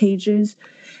through the pages,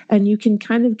 and you can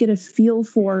kind of get a feel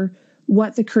for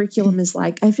what the curriculum is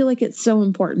like. I feel like it's so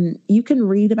important. You can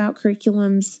read about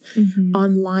curriculums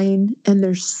online, and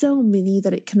there's so many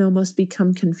that it can almost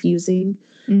become confusing.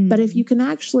 But if you can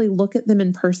actually look at them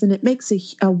in person, it makes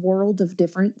a world of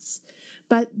difference.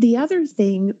 But another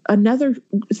thing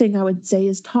I would say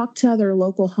is talk to other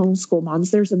local homeschool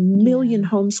moms. There's a million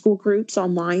homeschool groups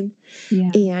online,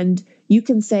 and you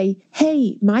can say,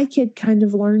 hey, my kid kind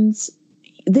of learns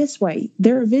this way.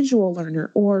 They're a visual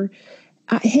learner, or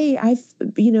hey,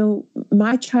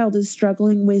 my child is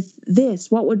struggling with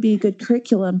this. What would be a good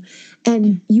curriculum?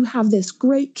 And you have this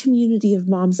great community of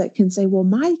moms that can say, well,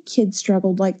 my kid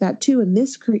struggled like that too, and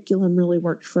this curriculum really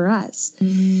worked for us.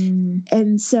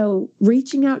 And so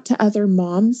reaching out to other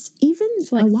moms, even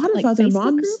a lot of other Facebook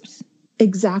moms. Groups?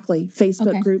 Exactly.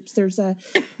 Facebook groups. There's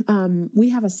we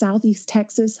have a Southeast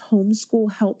Texas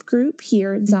homeschool help group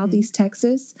here in Southeast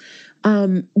Texas.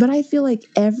 But I feel like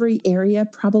every area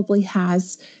probably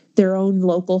has their own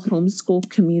local homeschool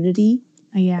community.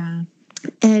 Yeah.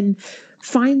 And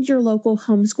find your local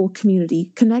homeschool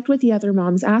community, connect with the other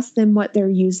moms, ask them what they're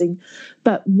using.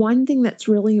 But one thing that's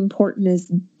really important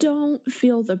is don't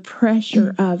feel the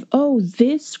pressure of,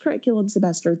 this curriculum's the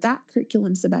best or that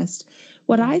curriculum's the best.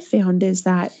 What I found is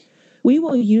that we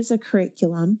will use a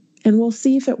curriculum and we'll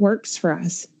see if it works for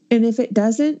us. And if it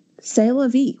doesn't, c'est la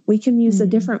vie. We can use a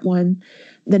different one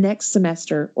the next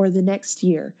semester or the next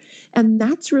year. And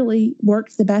that's really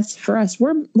worked the best for us.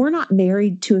 We're not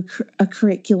married to a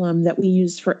curriculum that we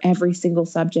use for every single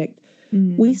subject.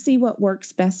 We see what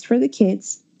works best for the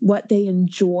kids, what they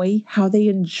enjoy, how they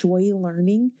enjoy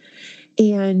learning.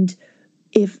 And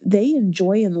if they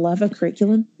enjoy and love a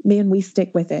curriculum, man, we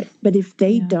stick with it. But if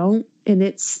they don't, and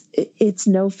it's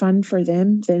no fun for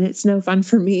them, then it's no fun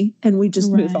for me. And we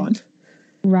just move on.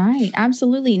 Right.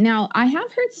 Absolutely. Now, I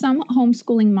have heard some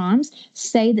homeschooling moms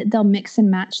say that they'll mix and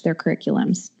match their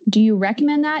curriculums. Do you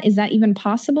recommend that? Is that even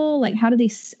possible? Like, how do they,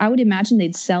 I would imagine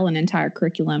they'd sell an entire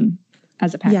curriculum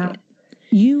as a packet.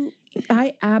 Yeah.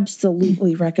 I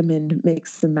absolutely recommend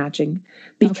mix and matching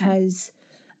because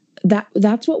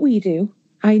that's what we do.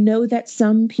 I know that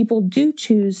some people do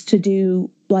choose to do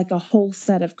like a whole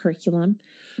set of curriculum.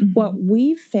 What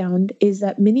we've found is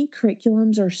that many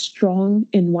curriculums are strong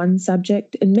in one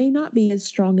subject and may not be as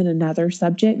strong in another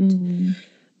subject.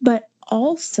 But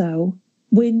also,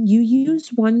 when you use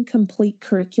one complete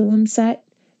curriculum set,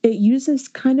 it uses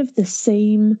kind of the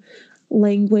same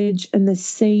language and the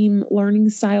same learning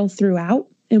style throughout.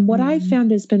 And what I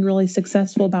found has been really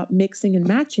successful about mixing and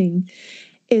matching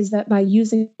is that by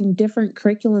using different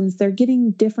curriculums, they're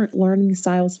getting different learning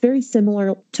styles, very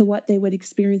similar to what they would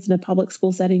experience in a public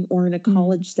school setting or in a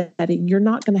college setting. You're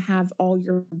not going to have all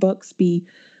your books be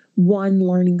one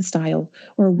learning style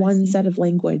or one set of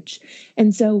language.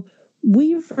 And so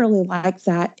we really like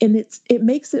that. And it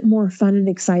makes it more fun and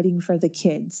exciting for the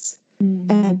kids.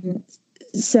 And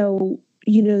so,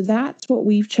 that's what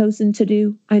we've chosen to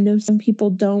do. I know some people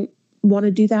don't want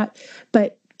to do that,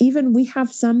 but even we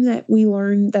have some that we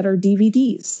learn that are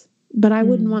DVDs. But I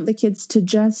wouldn't want the kids to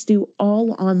just do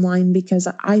all online because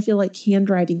I feel like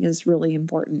handwriting is really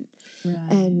important.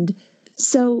 Right. And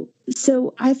so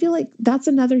I feel like that's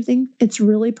another thing. It's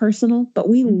really personal, but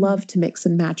we love to mix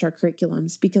and match our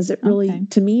curriculums because it really,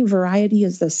 to me, variety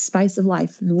is the spice of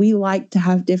life. And we like to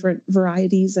have different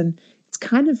varieties, and it's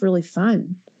kind of really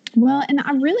fun. Well, and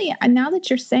now that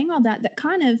you're saying all that, that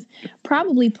kind of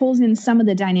probably pulls in some of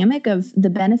the dynamic of the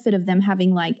benefit of them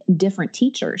having like different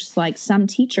teachers. Like some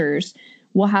teachers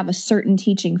will have a certain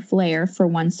teaching flair for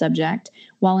one subject,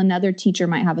 while another teacher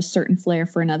might have a certain flair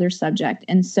for another subject.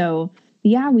 And so,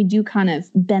 yeah, we do kind of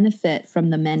benefit from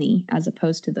the many as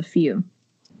opposed to the few.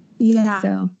 Yeah,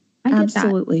 so I get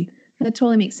absolutely. That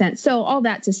totally makes sense. So all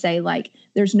that to say, like,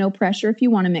 there's no pressure if you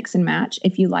want to mix and match.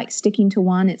 If you like sticking to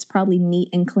one, it's probably neat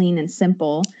and clean and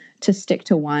simple to stick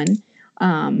to one.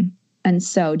 And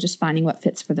so just finding what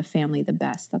fits for the family the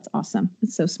best. That's awesome.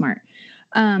 It's so smart.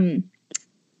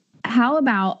 How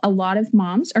about a lot of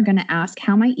moms are going to ask,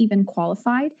 how am I even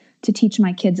qualified to teach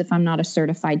my kids if I'm not a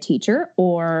certified teacher,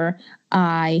 or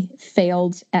I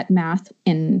failed at math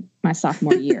in my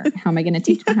sophomore year? How am I going to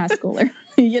teach my high schooler?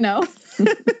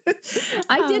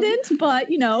 I didn't, but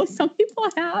some people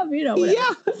have, whatever.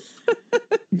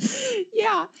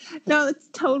 Yeah. No, it's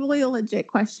totally a legit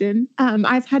question.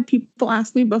 I've had people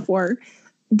ask me before,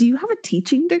 do you have a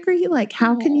teaching degree? Like,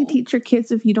 how can you teach your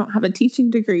kids if you don't have a teaching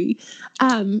degree?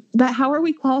 But how are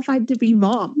we qualified to be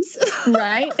moms?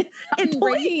 Right. And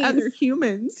raise other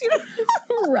humans?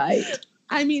 Right.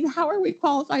 I mean, how are we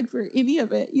qualified for any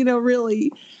of it?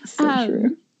 Really. So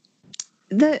true.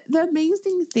 The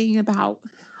amazing thing about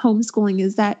homeschooling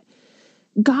is that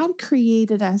God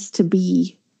created us to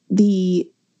be the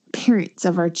parents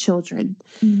of our children.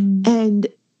 And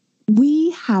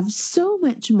we have so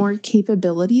much more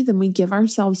capability than we give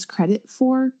ourselves credit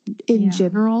for in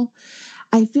general.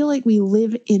 I feel like we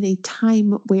live in a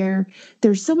time where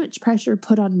there's so much pressure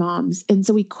put on moms. And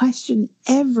so we question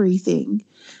everything.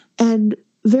 And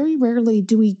very rarely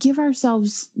do we give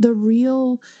ourselves the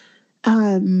real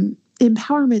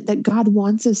empowerment that God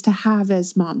wants us to have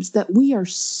as moms, that we are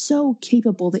so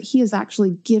capable, that He has actually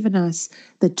given us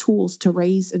the tools to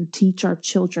raise and teach our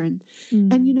children.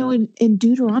 And, in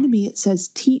Deuteronomy, it says,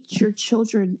 teach your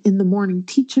children in the morning,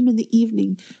 teach them in the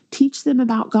evening, teach them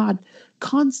about God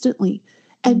constantly.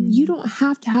 And you don't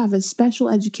have to have a special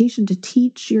education to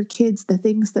teach your kids the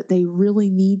things that they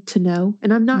really need to know.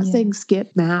 And I'm not saying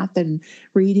skip math and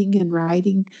reading and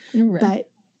writing,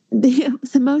 but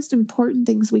the most important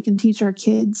things we can teach our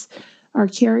kids are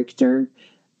character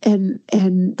and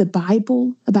the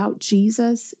Bible, about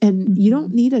Jesus. And you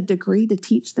don't need a degree to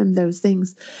teach them those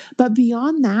things. But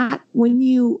beyond that, when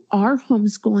you are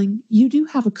homeschooling, you do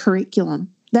have a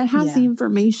curriculum that has the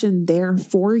information there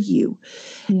for you.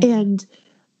 And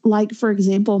like, for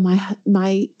example,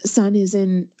 my son is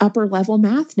in upper level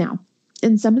math now.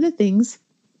 And some of the things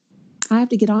I have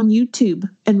to get on YouTube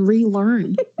and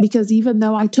relearn, because even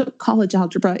though I took college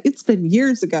algebra, it's been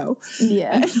years ago.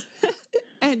 Yes.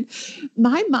 And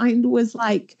my mind was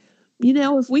like,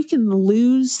 if we can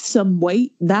lose some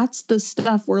weight, that's the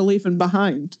stuff we're leaving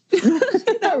behind.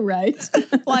 Right.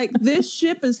 Like, this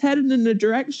ship is headed in a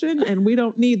direction and we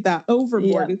don't need that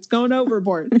overboard. It's going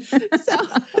overboard.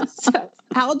 So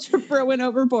algebra went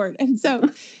overboard. And so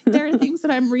there are things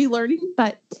that I'm relearning,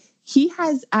 but he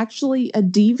has actually a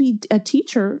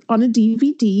teacher on a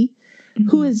DVD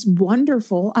who is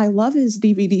wonderful. I love his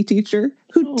DVD teacher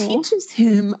who teaches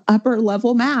him upper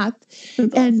level math.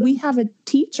 That's and awesome. We have a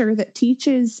teacher that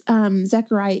teaches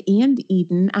Zechariah and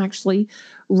Eden actually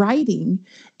writing,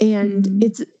 and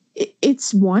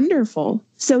it's wonderful.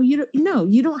 So you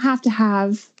don't have to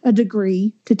have a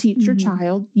degree to teach your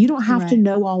child. You don't have to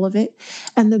know all of it.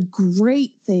 And the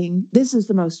great thing, this is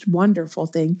the most wonderful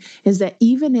thing, is that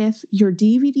even if your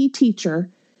DVD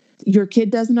teacher, your kid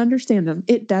doesn't understand them,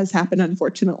 it does happen,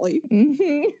 unfortunately.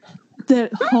 The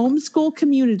homeschool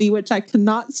community, which I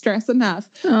cannot stress enough,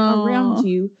 around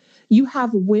you, you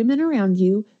have women around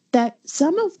you that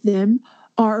some of them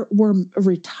were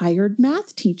retired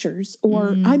math teachers,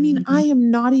 or I mean, I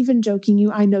am not even joking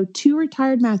you. I know 2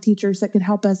 retired math teachers that could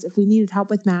help us if we needed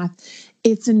help with math.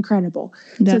 It's incredible.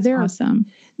 That's awesome.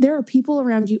 There are people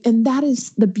around you, and that is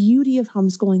the beauty of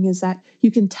homeschooling, is that you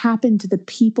can tap into the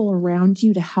people around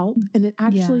you to help, and it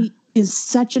actually is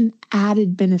such an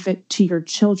added benefit to your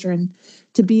children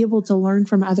to be able to learn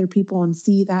from other people and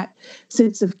see that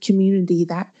sense of community,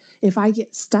 that if I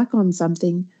get stuck on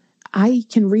something, I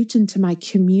can reach into my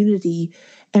community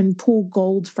and pull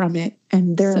gold from it.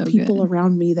 And there are people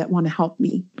around me that want to help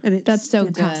me. And that's so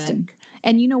fantastic. Good.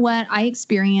 And you know what? I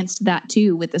experienced that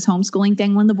too with this homeschooling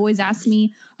thing. When the boys asked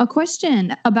me a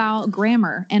question about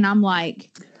grammar, and I'm like,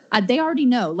 they already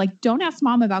know, like, don't ask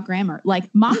mom about grammar.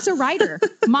 Like, mom's a writer.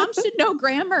 Mom should know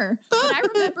grammar. But I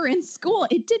remember in school,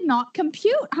 it did not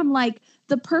compute. I'm like,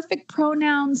 the perfect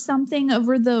pronoun, something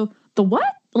over the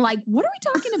what? Like, what are we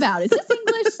talking about? Is this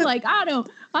English? Like, I don't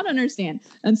understand.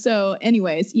 And so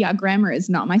anyways, yeah, grammar is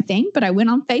not my thing, but I went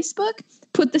on Facebook,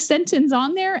 put the sentence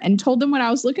on there and told them what I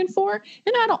was looking for.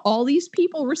 And I had all these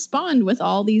people respond with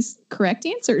all these correct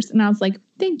answers. And I was like,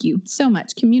 thank you so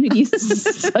much. Community is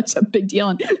such a big deal.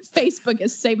 And Facebook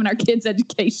is saving our kids'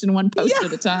 education one post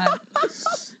at a time.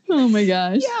 Oh my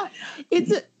gosh. Yeah.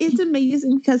 It's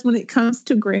amazing because when it comes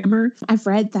to grammar, I've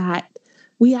read that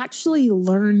we actually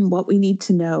learn what we need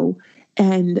to know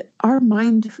and our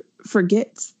mind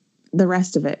forgets the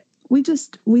rest of it. We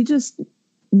just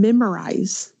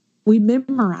memorize. We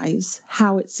memorize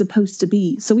how it's supposed to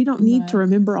be. So we don't need to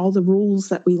remember all the rules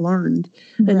that we learned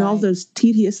and all those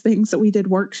tedious things that we did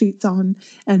worksheets on.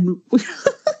 And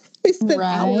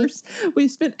we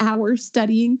spent hours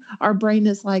studying. Our brain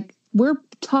is like, we're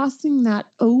tossing that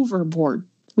overboard.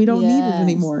 We don't need it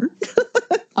anymore.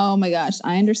 Oh my gosh,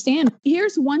 I understand.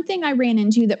 Here's one thing I ran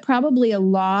into that probably a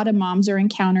lot of moms are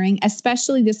encountering,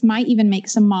 especially this might even make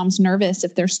some moms nervous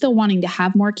if they're still wanting to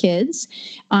have more kids,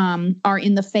 are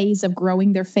in the phase of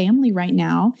growing their family right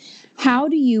now. How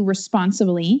do you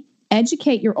responsibly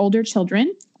educate your older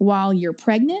children while you're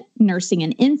pregnant, nursing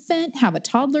an infant, have a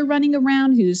toddler running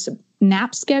around whose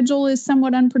nap schedule is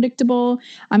somewhat unpredictable?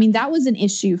 I mean, that was an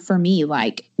issue for me.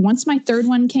 Like, once my third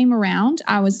one came around,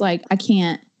 I was like, I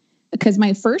can't, because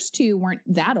my first two weren't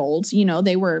that old. You know,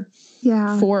 they were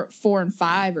 4 and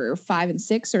 5 or 5 and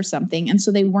 6 or something. And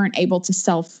so they weren't able to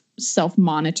self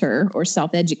monitor or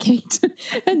self-educate.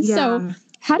 And so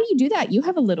how do you do that? You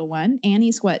have a little one.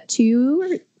 Annie's what, 2 or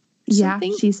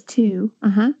something? Yeah, she's 2.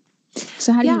 Uh-huh.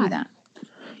 So how do you do that?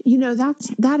 You know,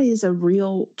 that is a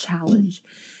real challenge.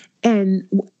 And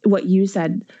what you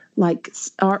said, like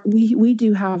we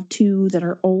do have 2 that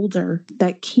are older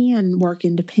that can work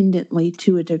independently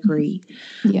to a degree.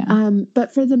 Yeah.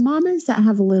 But for the mamas that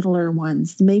have littler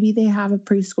ones, maybe they have a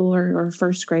preschooler or a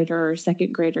first grader or a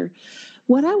second grader.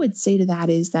 What I would say to that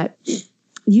is that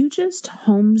you just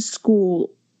homeschool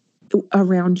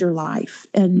around your life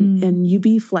and you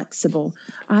be flexible.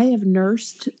 I have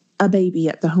nursed a baby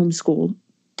at the homeschool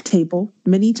table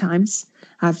many times.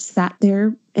 I've sat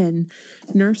there and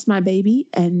nursed my baby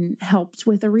and helped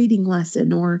with a reading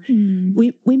lesson, or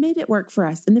we made it work for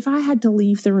us. And if I had to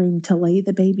leave the room to lay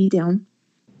the baby down,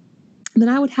 then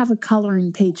I would have a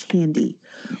coloring page handy,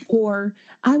 or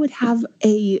I would have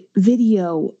a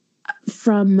video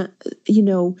from, you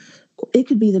know, it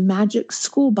could be the Magic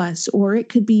School Bus, or it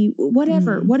could be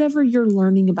whatever you're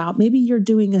learning about. Maybe you're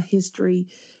doing a history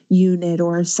unit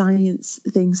or a science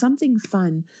thing, something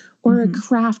fun, or a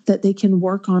craft that they can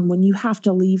work on when you have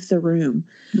to leave the room.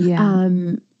 Yeah.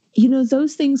 You know,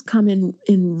 those things come in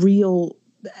real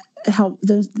help.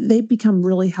 They become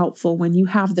really helpful when you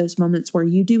have those moments where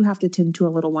you do have to tend to a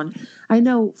little one. I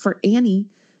know for Annie,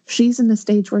 she's in the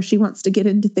stage where she wants to get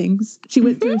into things. She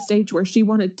went through a stage where she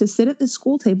wanted to sit at the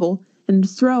school table and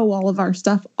throw all of our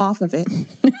stuff off of it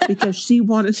because she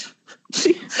wanted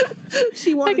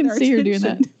I can see her doing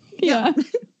that. Yeah.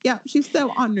 Yeah, she's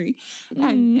so ornery.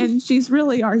 And she's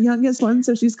really our youngest one,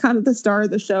 so she's kind of the star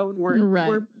of the show, and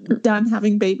we're done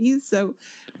having babies, so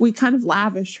we kind of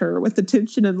lavish her with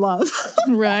attention and love.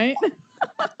 Right.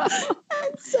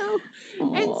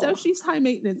 and so she's high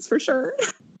maintenance for sure.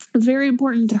 Very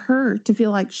important to her to feel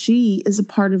like she is a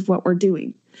part of what we're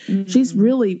doing. She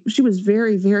was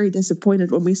very, very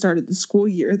disappointed when we started the school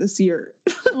year this year.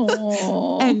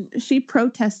 And she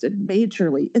protested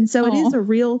majorly. And so it is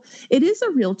a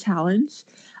real challenge.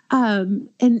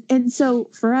 And so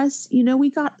for us, you know, we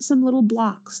got some little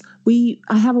blocks.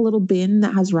 I have a little bin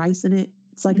that has rice in it.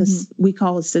 It's like we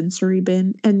call a sensory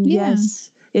bin. And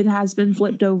yes, it has been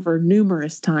flipped over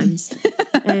numerous times.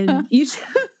 And you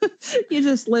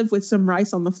just live with some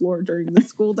rice on the floor during the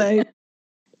school day.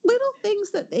 Little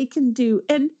things that they can do.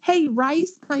 And hey,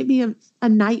 rice might be a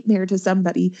nightmare to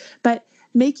somebody, but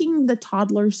making the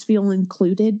toddlers feel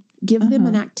included, give them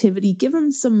an activity, give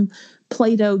them some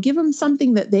Play-Doh. Give them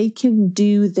something that they can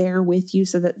do there with you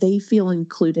so that they feel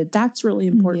included. That's really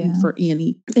important for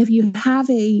Annie. If you have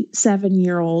a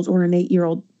 7-year-old or an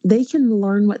 8-year-old, they can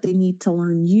learn what they need to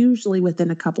learn usually within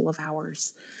a couple of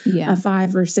hours. A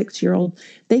 5 or 6-year-old,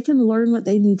 they can learn what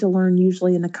they need to learn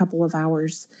usually in a couple of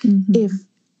hours. If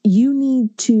you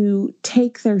need to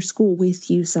take their school with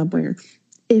you somewhere,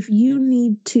 if you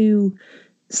need to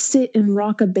sit and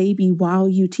rock a baby while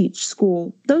you teach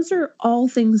school, those are all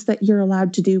things that you're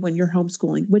allowed to do when you're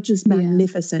homeschooling, which is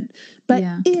magnificent. But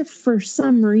if for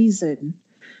some reason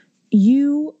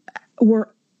you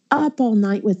were up all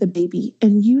night with a baby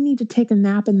and you need to take a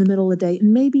nap in the middle of the day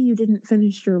and maybe you didn't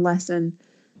finish your lesson,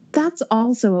 that's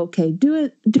also okay. Do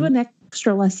an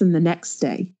extra lesson the next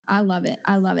day. I love it.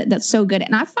 I love it. That's so good.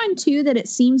 And I find too that it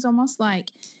seems almost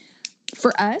like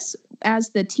for us as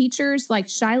the teachers, like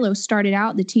Shiloh started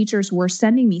out, the teachers were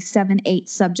sending me 7-8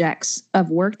 subjects of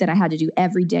work that I had to do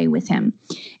every day with him.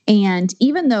 And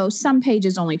even though some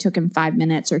pages only took him 5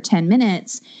 minutes or 10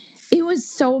 minutes, it was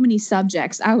so many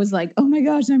subjects. I was like, oh my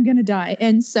gosh, I'm going to die.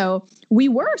 And so we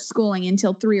were schooling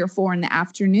until 3 or 4 in the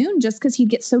afternoon just because he'd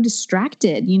get so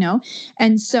distracted, you know?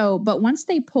 And so, but once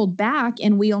they pulled back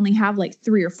and we only have like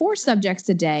 3 or 4 subjects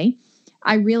a day,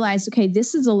 I realized, okay,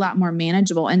 this is a lot more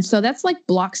manageable. And so that's like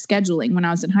block scheduling when I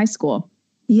was in high school.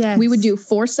 Yes. We would do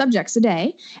 4 subjects a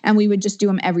day and we would just do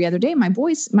them every other day. My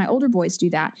older boys do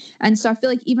that. And so I feel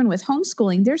like even with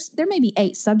homeschooling, there may be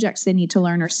 8 subjects they need to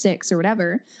learn or 6 or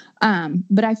whatever.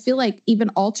 But I feel like even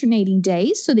alternating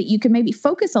days so that you can maybe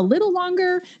focus a little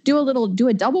longer, do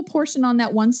a double portion on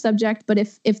that one subject. But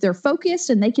if they're focused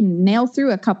and they can nail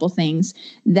through a couple things,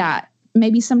 that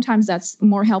maybe sometimes that's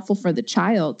more helpful for the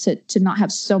child to not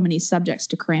have so many subjects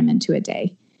to cram into a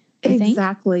day.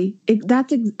 Exactly.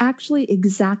 That's actually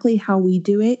exactly how we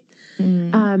do it.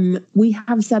 We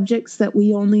have subjects that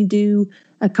we only do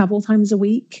a couple times a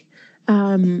week.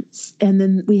 And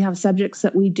then we have subjects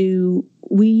that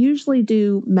we usually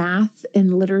do math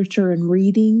and literature and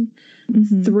reading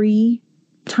 3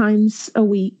 times a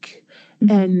week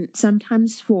and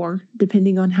sometimes 4,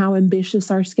 depending on how ambitious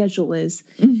our schedule is.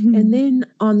 And then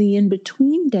on the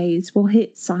in-between days, we'll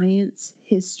hit science,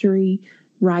 history,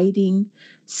 writing.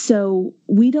 So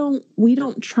we don't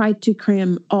try to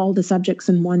cram all the subjects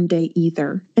in one day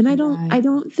either. And I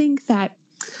don't think that,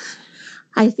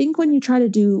 I think when you try to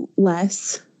do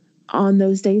less on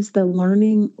those days, the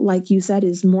learning, like you said,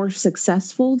 is more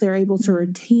successful. They're able to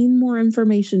retain more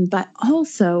information, but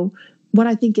also what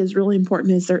I think is really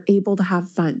important is they're able to have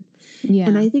fun. Yeah.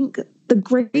 And I think the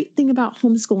great thing about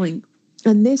homeschooling,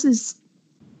 and this is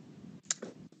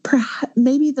perhaps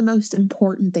maybe the most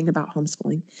important thing about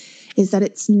homeschooling, is that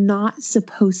it's not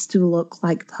supposed to look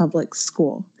like public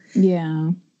school.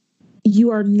 Yeah.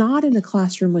 You are not in a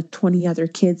classroom with 20 other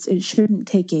kids. It shouldn't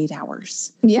take 8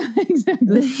 hours. Yeah,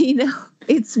 exactly. You know,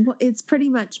 it's pretty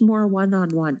much more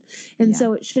one-on-one. And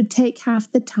so it should take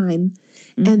half the time.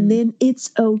 And then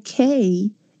it's okay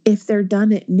if they're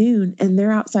done at noon and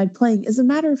they're outside playing. As a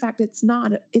matter of fact, it's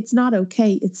not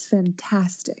okay. It's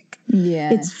fantastic.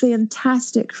 Yeah. It's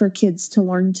fantastic for kids to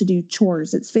learn to do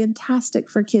chores. It's fantastic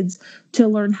for kids to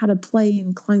learn how to play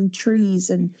and climb trees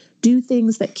and do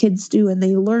things that kids do. And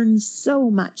they learn so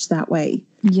much that way.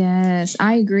 Yes,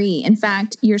 I agree. In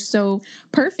fact, you're so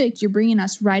perfect. You're bringing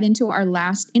us right into our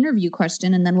last interview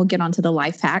question, and then we'll get on to the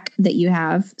life hack that you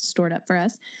have stored up for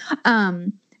us.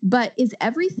 But is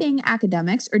everything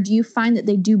academics, or do you find that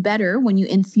they do better when you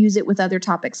infuse it with other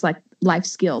topics like life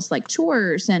skills, like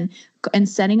chores and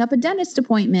setting up a dentist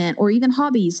appointment, or even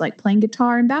hobbies like playing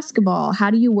guitar and basketball? How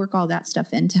do you work all that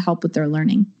stuff in to help with their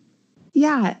learning?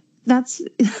 Yeah, that's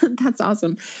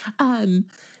awesome.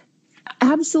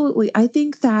 Absolutely. I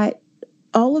think that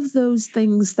all of those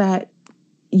things that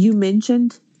you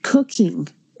mentioned, cooking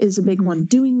is a big one,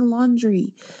 doing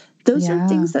laundry, those are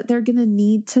things that they're going to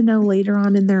need to know later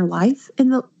on in their life.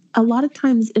 And a lot of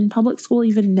times in public school,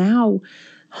 even now,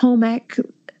 home ec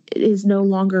is no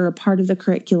longer a part of the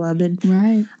curriculum.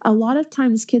 And a lot of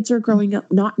times kids are growing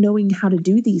up not knowing how to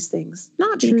do these things,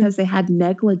 not because they had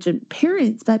negligent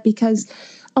parents, but because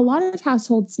a lot of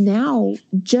households now,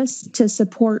 just to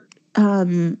support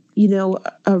a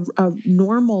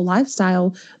normal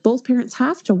lifestyle, both parents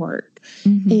have to work.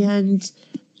 And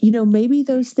maybe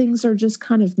those things are just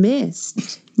kind of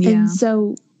missed. Yeah. And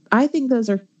so I think those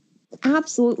are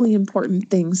absolutely important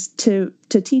things to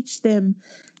teach them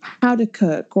how to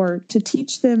cook, or to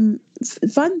teach them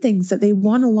fun things that they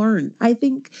want to learn. I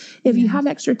think if you have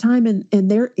extra time and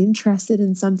they're interested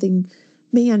in something,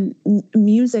 man,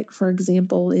 music, for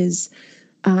example, is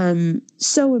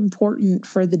so important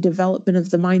for the development of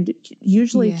the mind.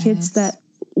 Usually kids that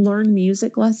learn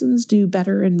music lessons do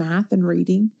better in math and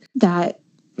reading, that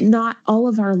not all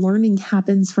of our learning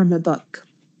happens from a book.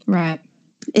 Right.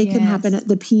 It can happen at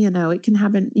the piano. It can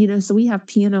happen, so we have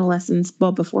piano lessons.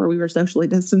 Well, before we were socially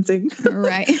distancing,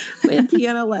 right. We had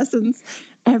piano lessons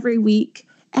every week.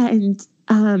 And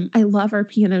I love our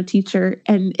piano teacher.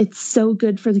 And it's so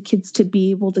good for the kids to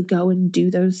be able to go and do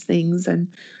those things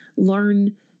and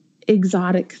learn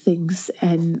exotic things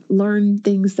and learn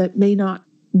things that may not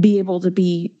be able to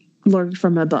be learned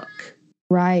from a book.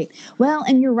 Right. Well,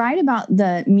 and you're right about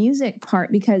the music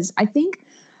part, because I think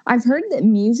I've heard that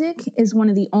music is one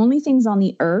of the only things on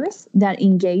the earth that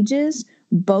engages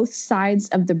both sides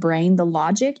of the brain, the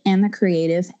logic and the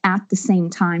creative, at the same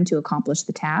time to accomplish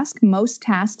the task. Most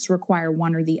tasks require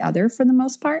one or the other for the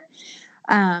most part.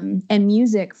 And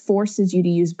music forces you to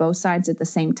use both sides at the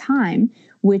same time,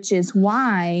 which is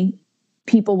why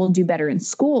people will do better in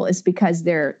school, is because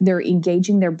they're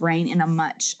engaging their brain in a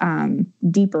much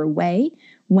deeper way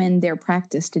when they're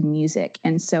practiced in music.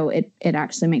 And so it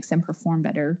actually makes them perform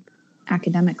better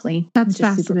academically. That's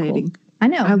fascinating. Cool. I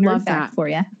know. I love that for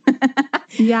you.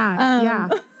 Yeah.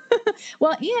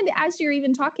 Well, and as you're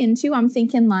even talking too, I'm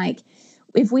thinking like,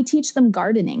 if we teach them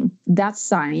gardening, that's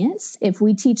science. If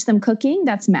we teach them cooking,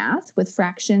 that's math with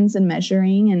fractions and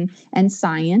measuring and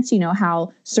science,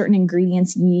 how certain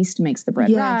ingredients, yeast makes the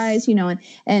bread rise,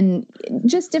 and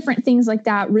just different things like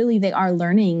that. Really, they are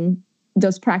learning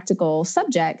those practical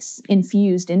subjects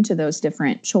infused into those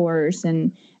different chores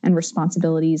and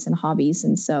responsibilities and hobbies.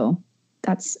 And so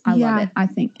I love it. I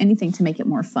think anything to make it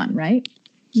more fun, right?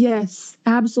 Yes,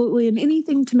 absolutely. And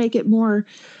anything to make it more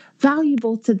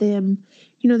valuable to them.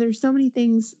 There's so many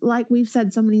things, like we've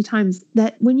said so many times,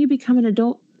 that when you become an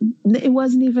adult, it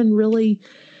wasn't even really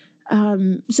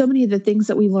so many of the things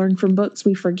that we learn from books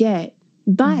we forget.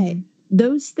 But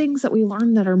those things that we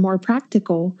learn that are more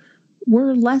practical,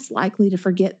 we're less likely to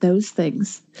forget those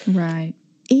things. Right.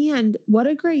 And what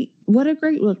a great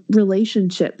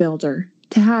relationship builder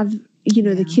to have,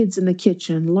 the kids in the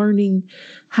kitchen learning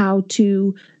how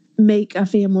to make a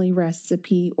family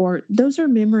recipe, or those are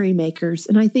memory makers.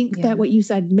 And I think that what you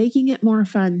said, making it more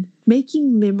fun,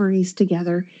 making memories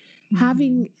together,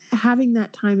 having that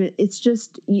time,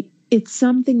 it's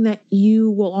something that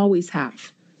you will always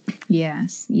have.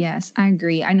 Yes, I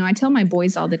agree. I know I tell my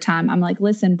boys all the time, I'm like,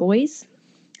 listen, boys,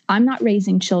 I'm not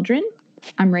raising children.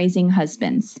 I'm raising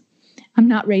husbands. I'm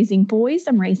not raising boys.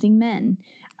 I'm raising men.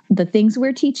 The things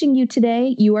we're teaching you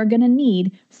today, you are going to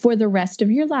need for the rest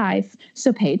of your life.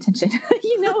 So pay attention,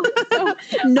 so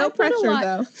no pressure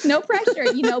though. No pressure,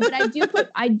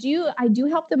 but I do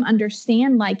help them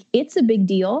understand, like, it's a big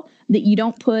deal that you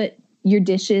don't put your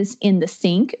dishes in the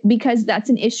sink, because that's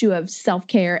an issue of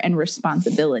self-care and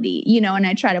responsibility, and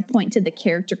I try to point to the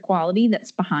character quality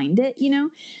that's behind it,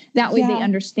 that way they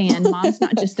understand mom's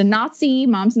not just a Nazi,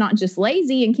 mom's not just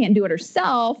lazy and can't do it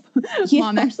herself.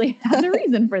 Mom actually has a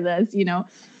reason for this,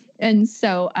 And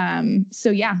so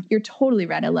you're totally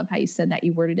right. I love how you said that.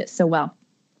 You worded it so well.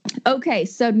 Okay.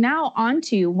 So now on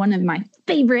to one of my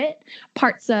favorite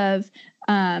parts of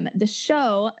the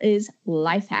show is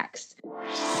life hacks.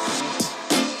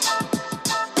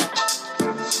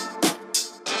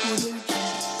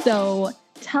 So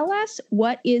tell us,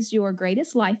 what is your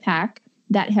greatest life hack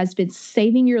that has been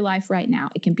saving your life right now?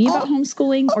 It can be about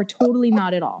homeschooling or totally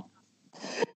not at all.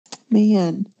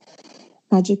 Man,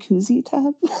 my jacuzzi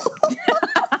tub.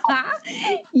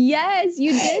 Yes,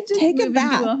 you did just take move a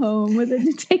bath. into a home with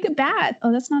it. Take a bath.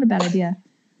 Oh, that's not a bad idea.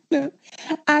 No,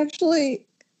 actually,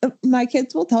 my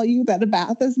kids will tell you that a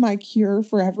bath is my cure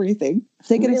for everything. If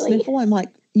they get a sniffle, I'm like,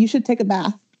 you should take a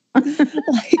bath.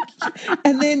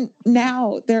 And then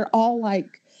now they're all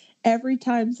like, every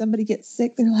time somebody gets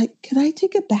sick, they're like, can I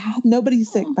take a bath?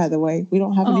 Nobody's sick, by the way. We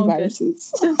don't have any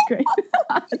viruses. That's great.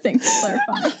 Thanks for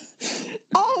clarifying.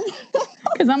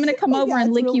 Because I'm going to come over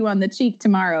and lick you on the cheek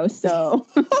tomorrow. So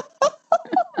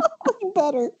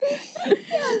better.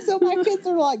 Yeah, so my kids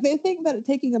are like, they think that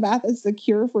taking a bath is the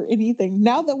cure for anything.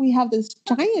 Now that we have this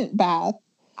giant bath,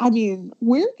 I mean,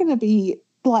 we're going to be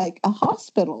like a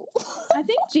hospital. I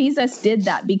think Jesus did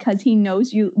that because he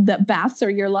knows that baths are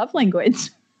your love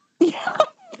language. Yeah.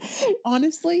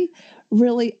 Honestly,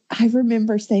 really, I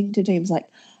remember saying to James, like,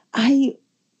 I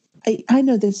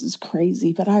know this is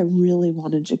crazy, but I really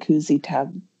want a jacuzzi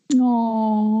tub.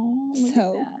 Oh,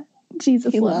 so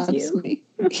Jesus loves you. Me.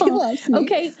 He loves me.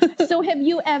 Okay, so have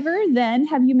you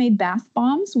made bath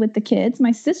bombs with the kids?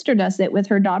 My sister does it with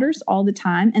her daughters all the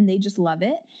time, and they just love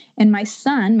it. And my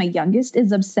son, my youngest,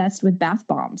 is obsessed with bath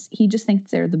bombs. He just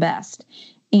thinks they're the best.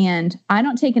 And I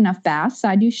don't take enough baths.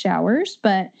 I do showers,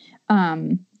 but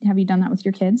have you done that with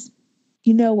your kids?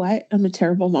 You know what? I'm a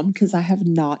terrible mom because I have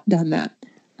not done that.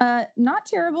 Not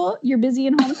terrible. You're busy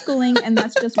in homeschooling, and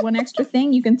that's just one extra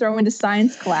thing you can throw into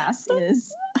science class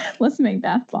is let's make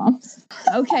bath bombs.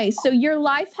 Okay, so your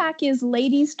life hack is,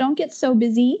 ladies, don't get so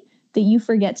busy that you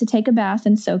forget to take a bath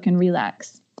and soak and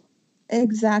relax.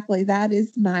 Exactly. That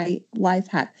is my life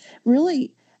hack.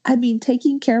 Really, I mean,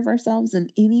 taking care of ourselves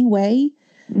in any way.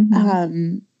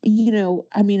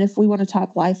 If we want to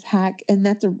talk life hack, and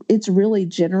it's really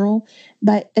general,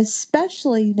 but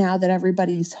especially now that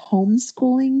everybody's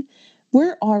homeschooling,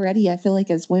 we're already, I feel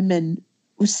like as women,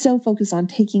 we're so focused on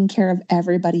taking care of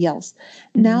everybody else.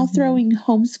 Now throwing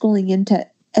homeschooling into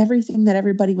everything that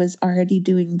everybody was already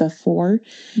doing before,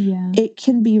 it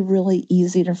can be really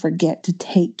easy to forget to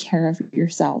take care of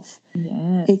yourself.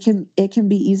 Yes. It can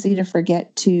be easy to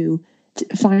forget to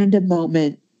find a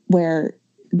moment where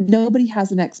nobody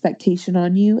has an expectation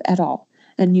on you at all.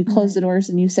 And you close the doors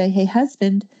and you say, hey,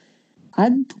 husband,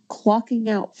 I'm clocking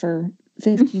out for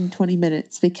 15, 20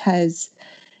 minutes because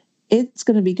it's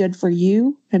going to be good for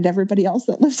you and everybody else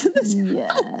that lives in this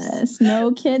house. Yes,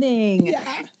 no kidding.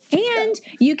 Yeah. And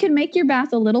you can make your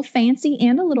bath a little fancy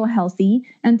and a little healthy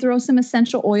and throw some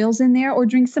essential oils in there or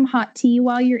drink some hot tea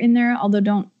while you're in there. Although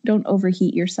don't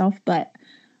overheat yourself. But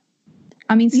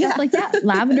I mean, stuff like that.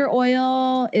 Lavender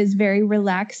oil is very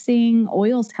relaxing.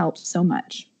 Oils help so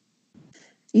much.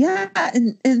 Yeah.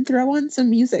 And throw on some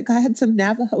music. I had some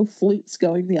Navajo flutes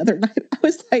going the other night. I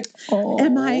was like,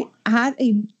 am I at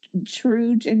a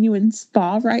true, genuine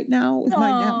spa right now with my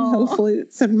Navajo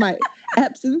flutes and my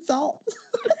Epsom salt?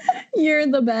 You're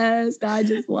the best. I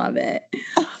just love it.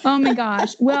 Oh my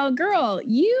gosh. Well, girl,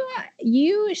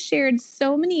 you shared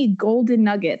so many golden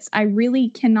nuggets. I really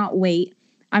cannot wait.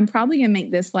 I'm probably going to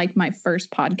make this like my first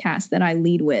podcast that I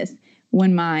lead with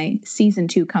when my season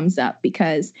 2 comes up,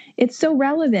 because it's so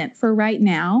relevant for right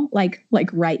now, like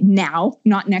right now,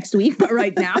 not next week, but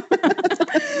right now.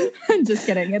 Just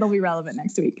kidding. It'll be relevant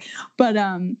next week. But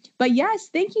yes,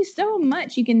 thank you so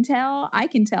much. I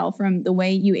can tell from the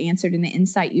way you answered and the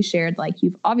insight you shared, like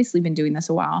you've obviously been doing this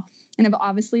a while and have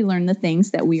obviously learned the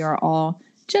things that we are all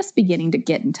just beginning to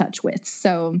get in touch with.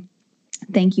 So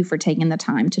thank you for taking the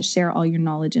time to share all your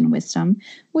knowledge and wisdom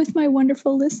with my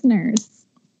wonderful listeners.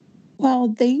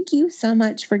 Well, thank you so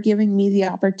much for giving me the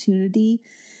opportunity.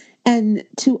 And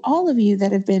to all of you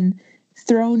that have been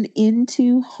thrown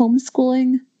into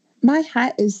homeschooling, my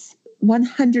hat is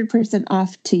 100%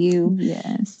 off to you.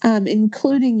 Yes.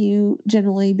 Including you,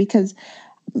 Jenilee, because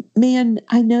man,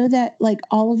 I know that like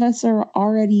all of us we're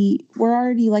already,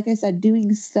 like I said,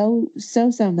 doing so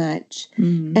much.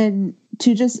 And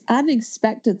to just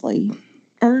unexpectedly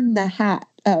earn the hat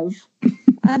of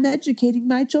I'm educating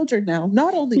my children now,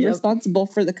 not only responsible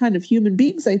for the kind of human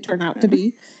beings they turn out to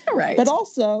be, right, but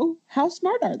also how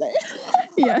smart are they?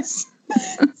 Yes.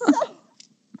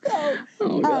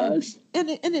 Oh gosh. And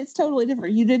it's totally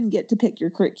different. You didn't get to pick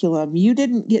your curriculum. You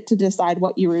didn't get to decide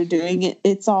what you were doing.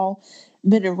 It's all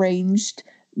been arranged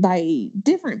by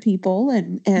different people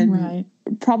and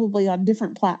probably on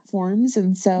different platforms.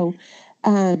 And so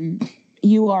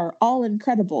you are all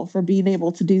incredible for being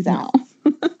able to do that.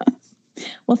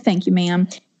 Well, thank you, ma'am.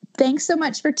 Thanks so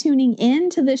much for tuning in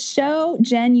to this show.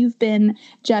 Jen, you've been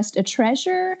just a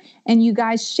treasure. And you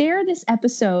guys share this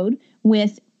episode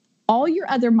with all your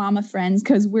other mama friends,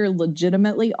 because we're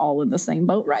legitimately all in the same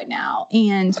boat right now.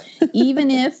 And even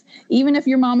if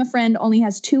your mama friend only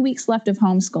has 2 weeks left of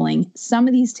homeschooling, some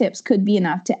of these tips could be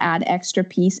enough to add extra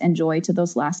peace and joy to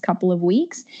those last couple of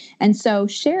weeks. And so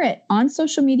share it on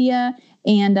social media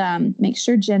and make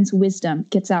sure Jen's wisdom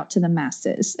gets out to the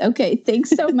masses. Okay, thanks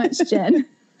so much, Jen.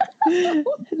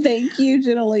 Thank you,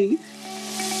 Jenilee.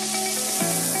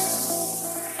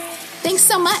 Thanks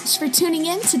so much for tuning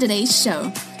in to today's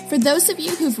show. For those of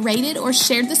you who've rated or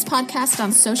shared this podcast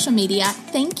on social media,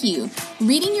 thank you.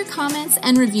 Reading your comments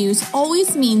and reviews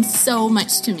always means so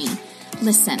much to me.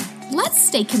 Listen, let's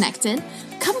stay connected.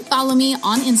 Come follow me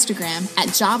on Instagram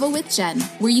at Java with Jen,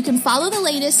 where you can follow the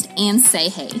latest and say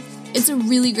hey. It's a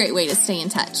really great way to stay in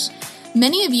touch.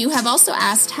 Many of you have also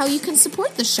asked how you can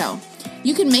support the show.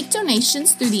 You can make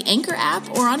donations through the Anchor app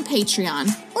or on Patreon,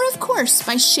 or of course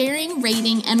by sharing,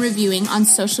 rating, and reviewing on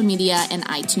social media and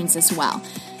iTunes as well.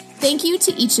 Thank you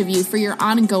to each of you for your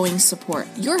ongoing support.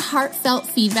 Your heartfelt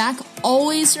feedback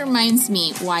always reminds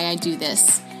me why I do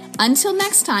this. Until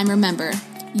next time, remember,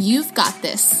 you've got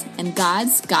this, and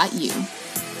God's got you.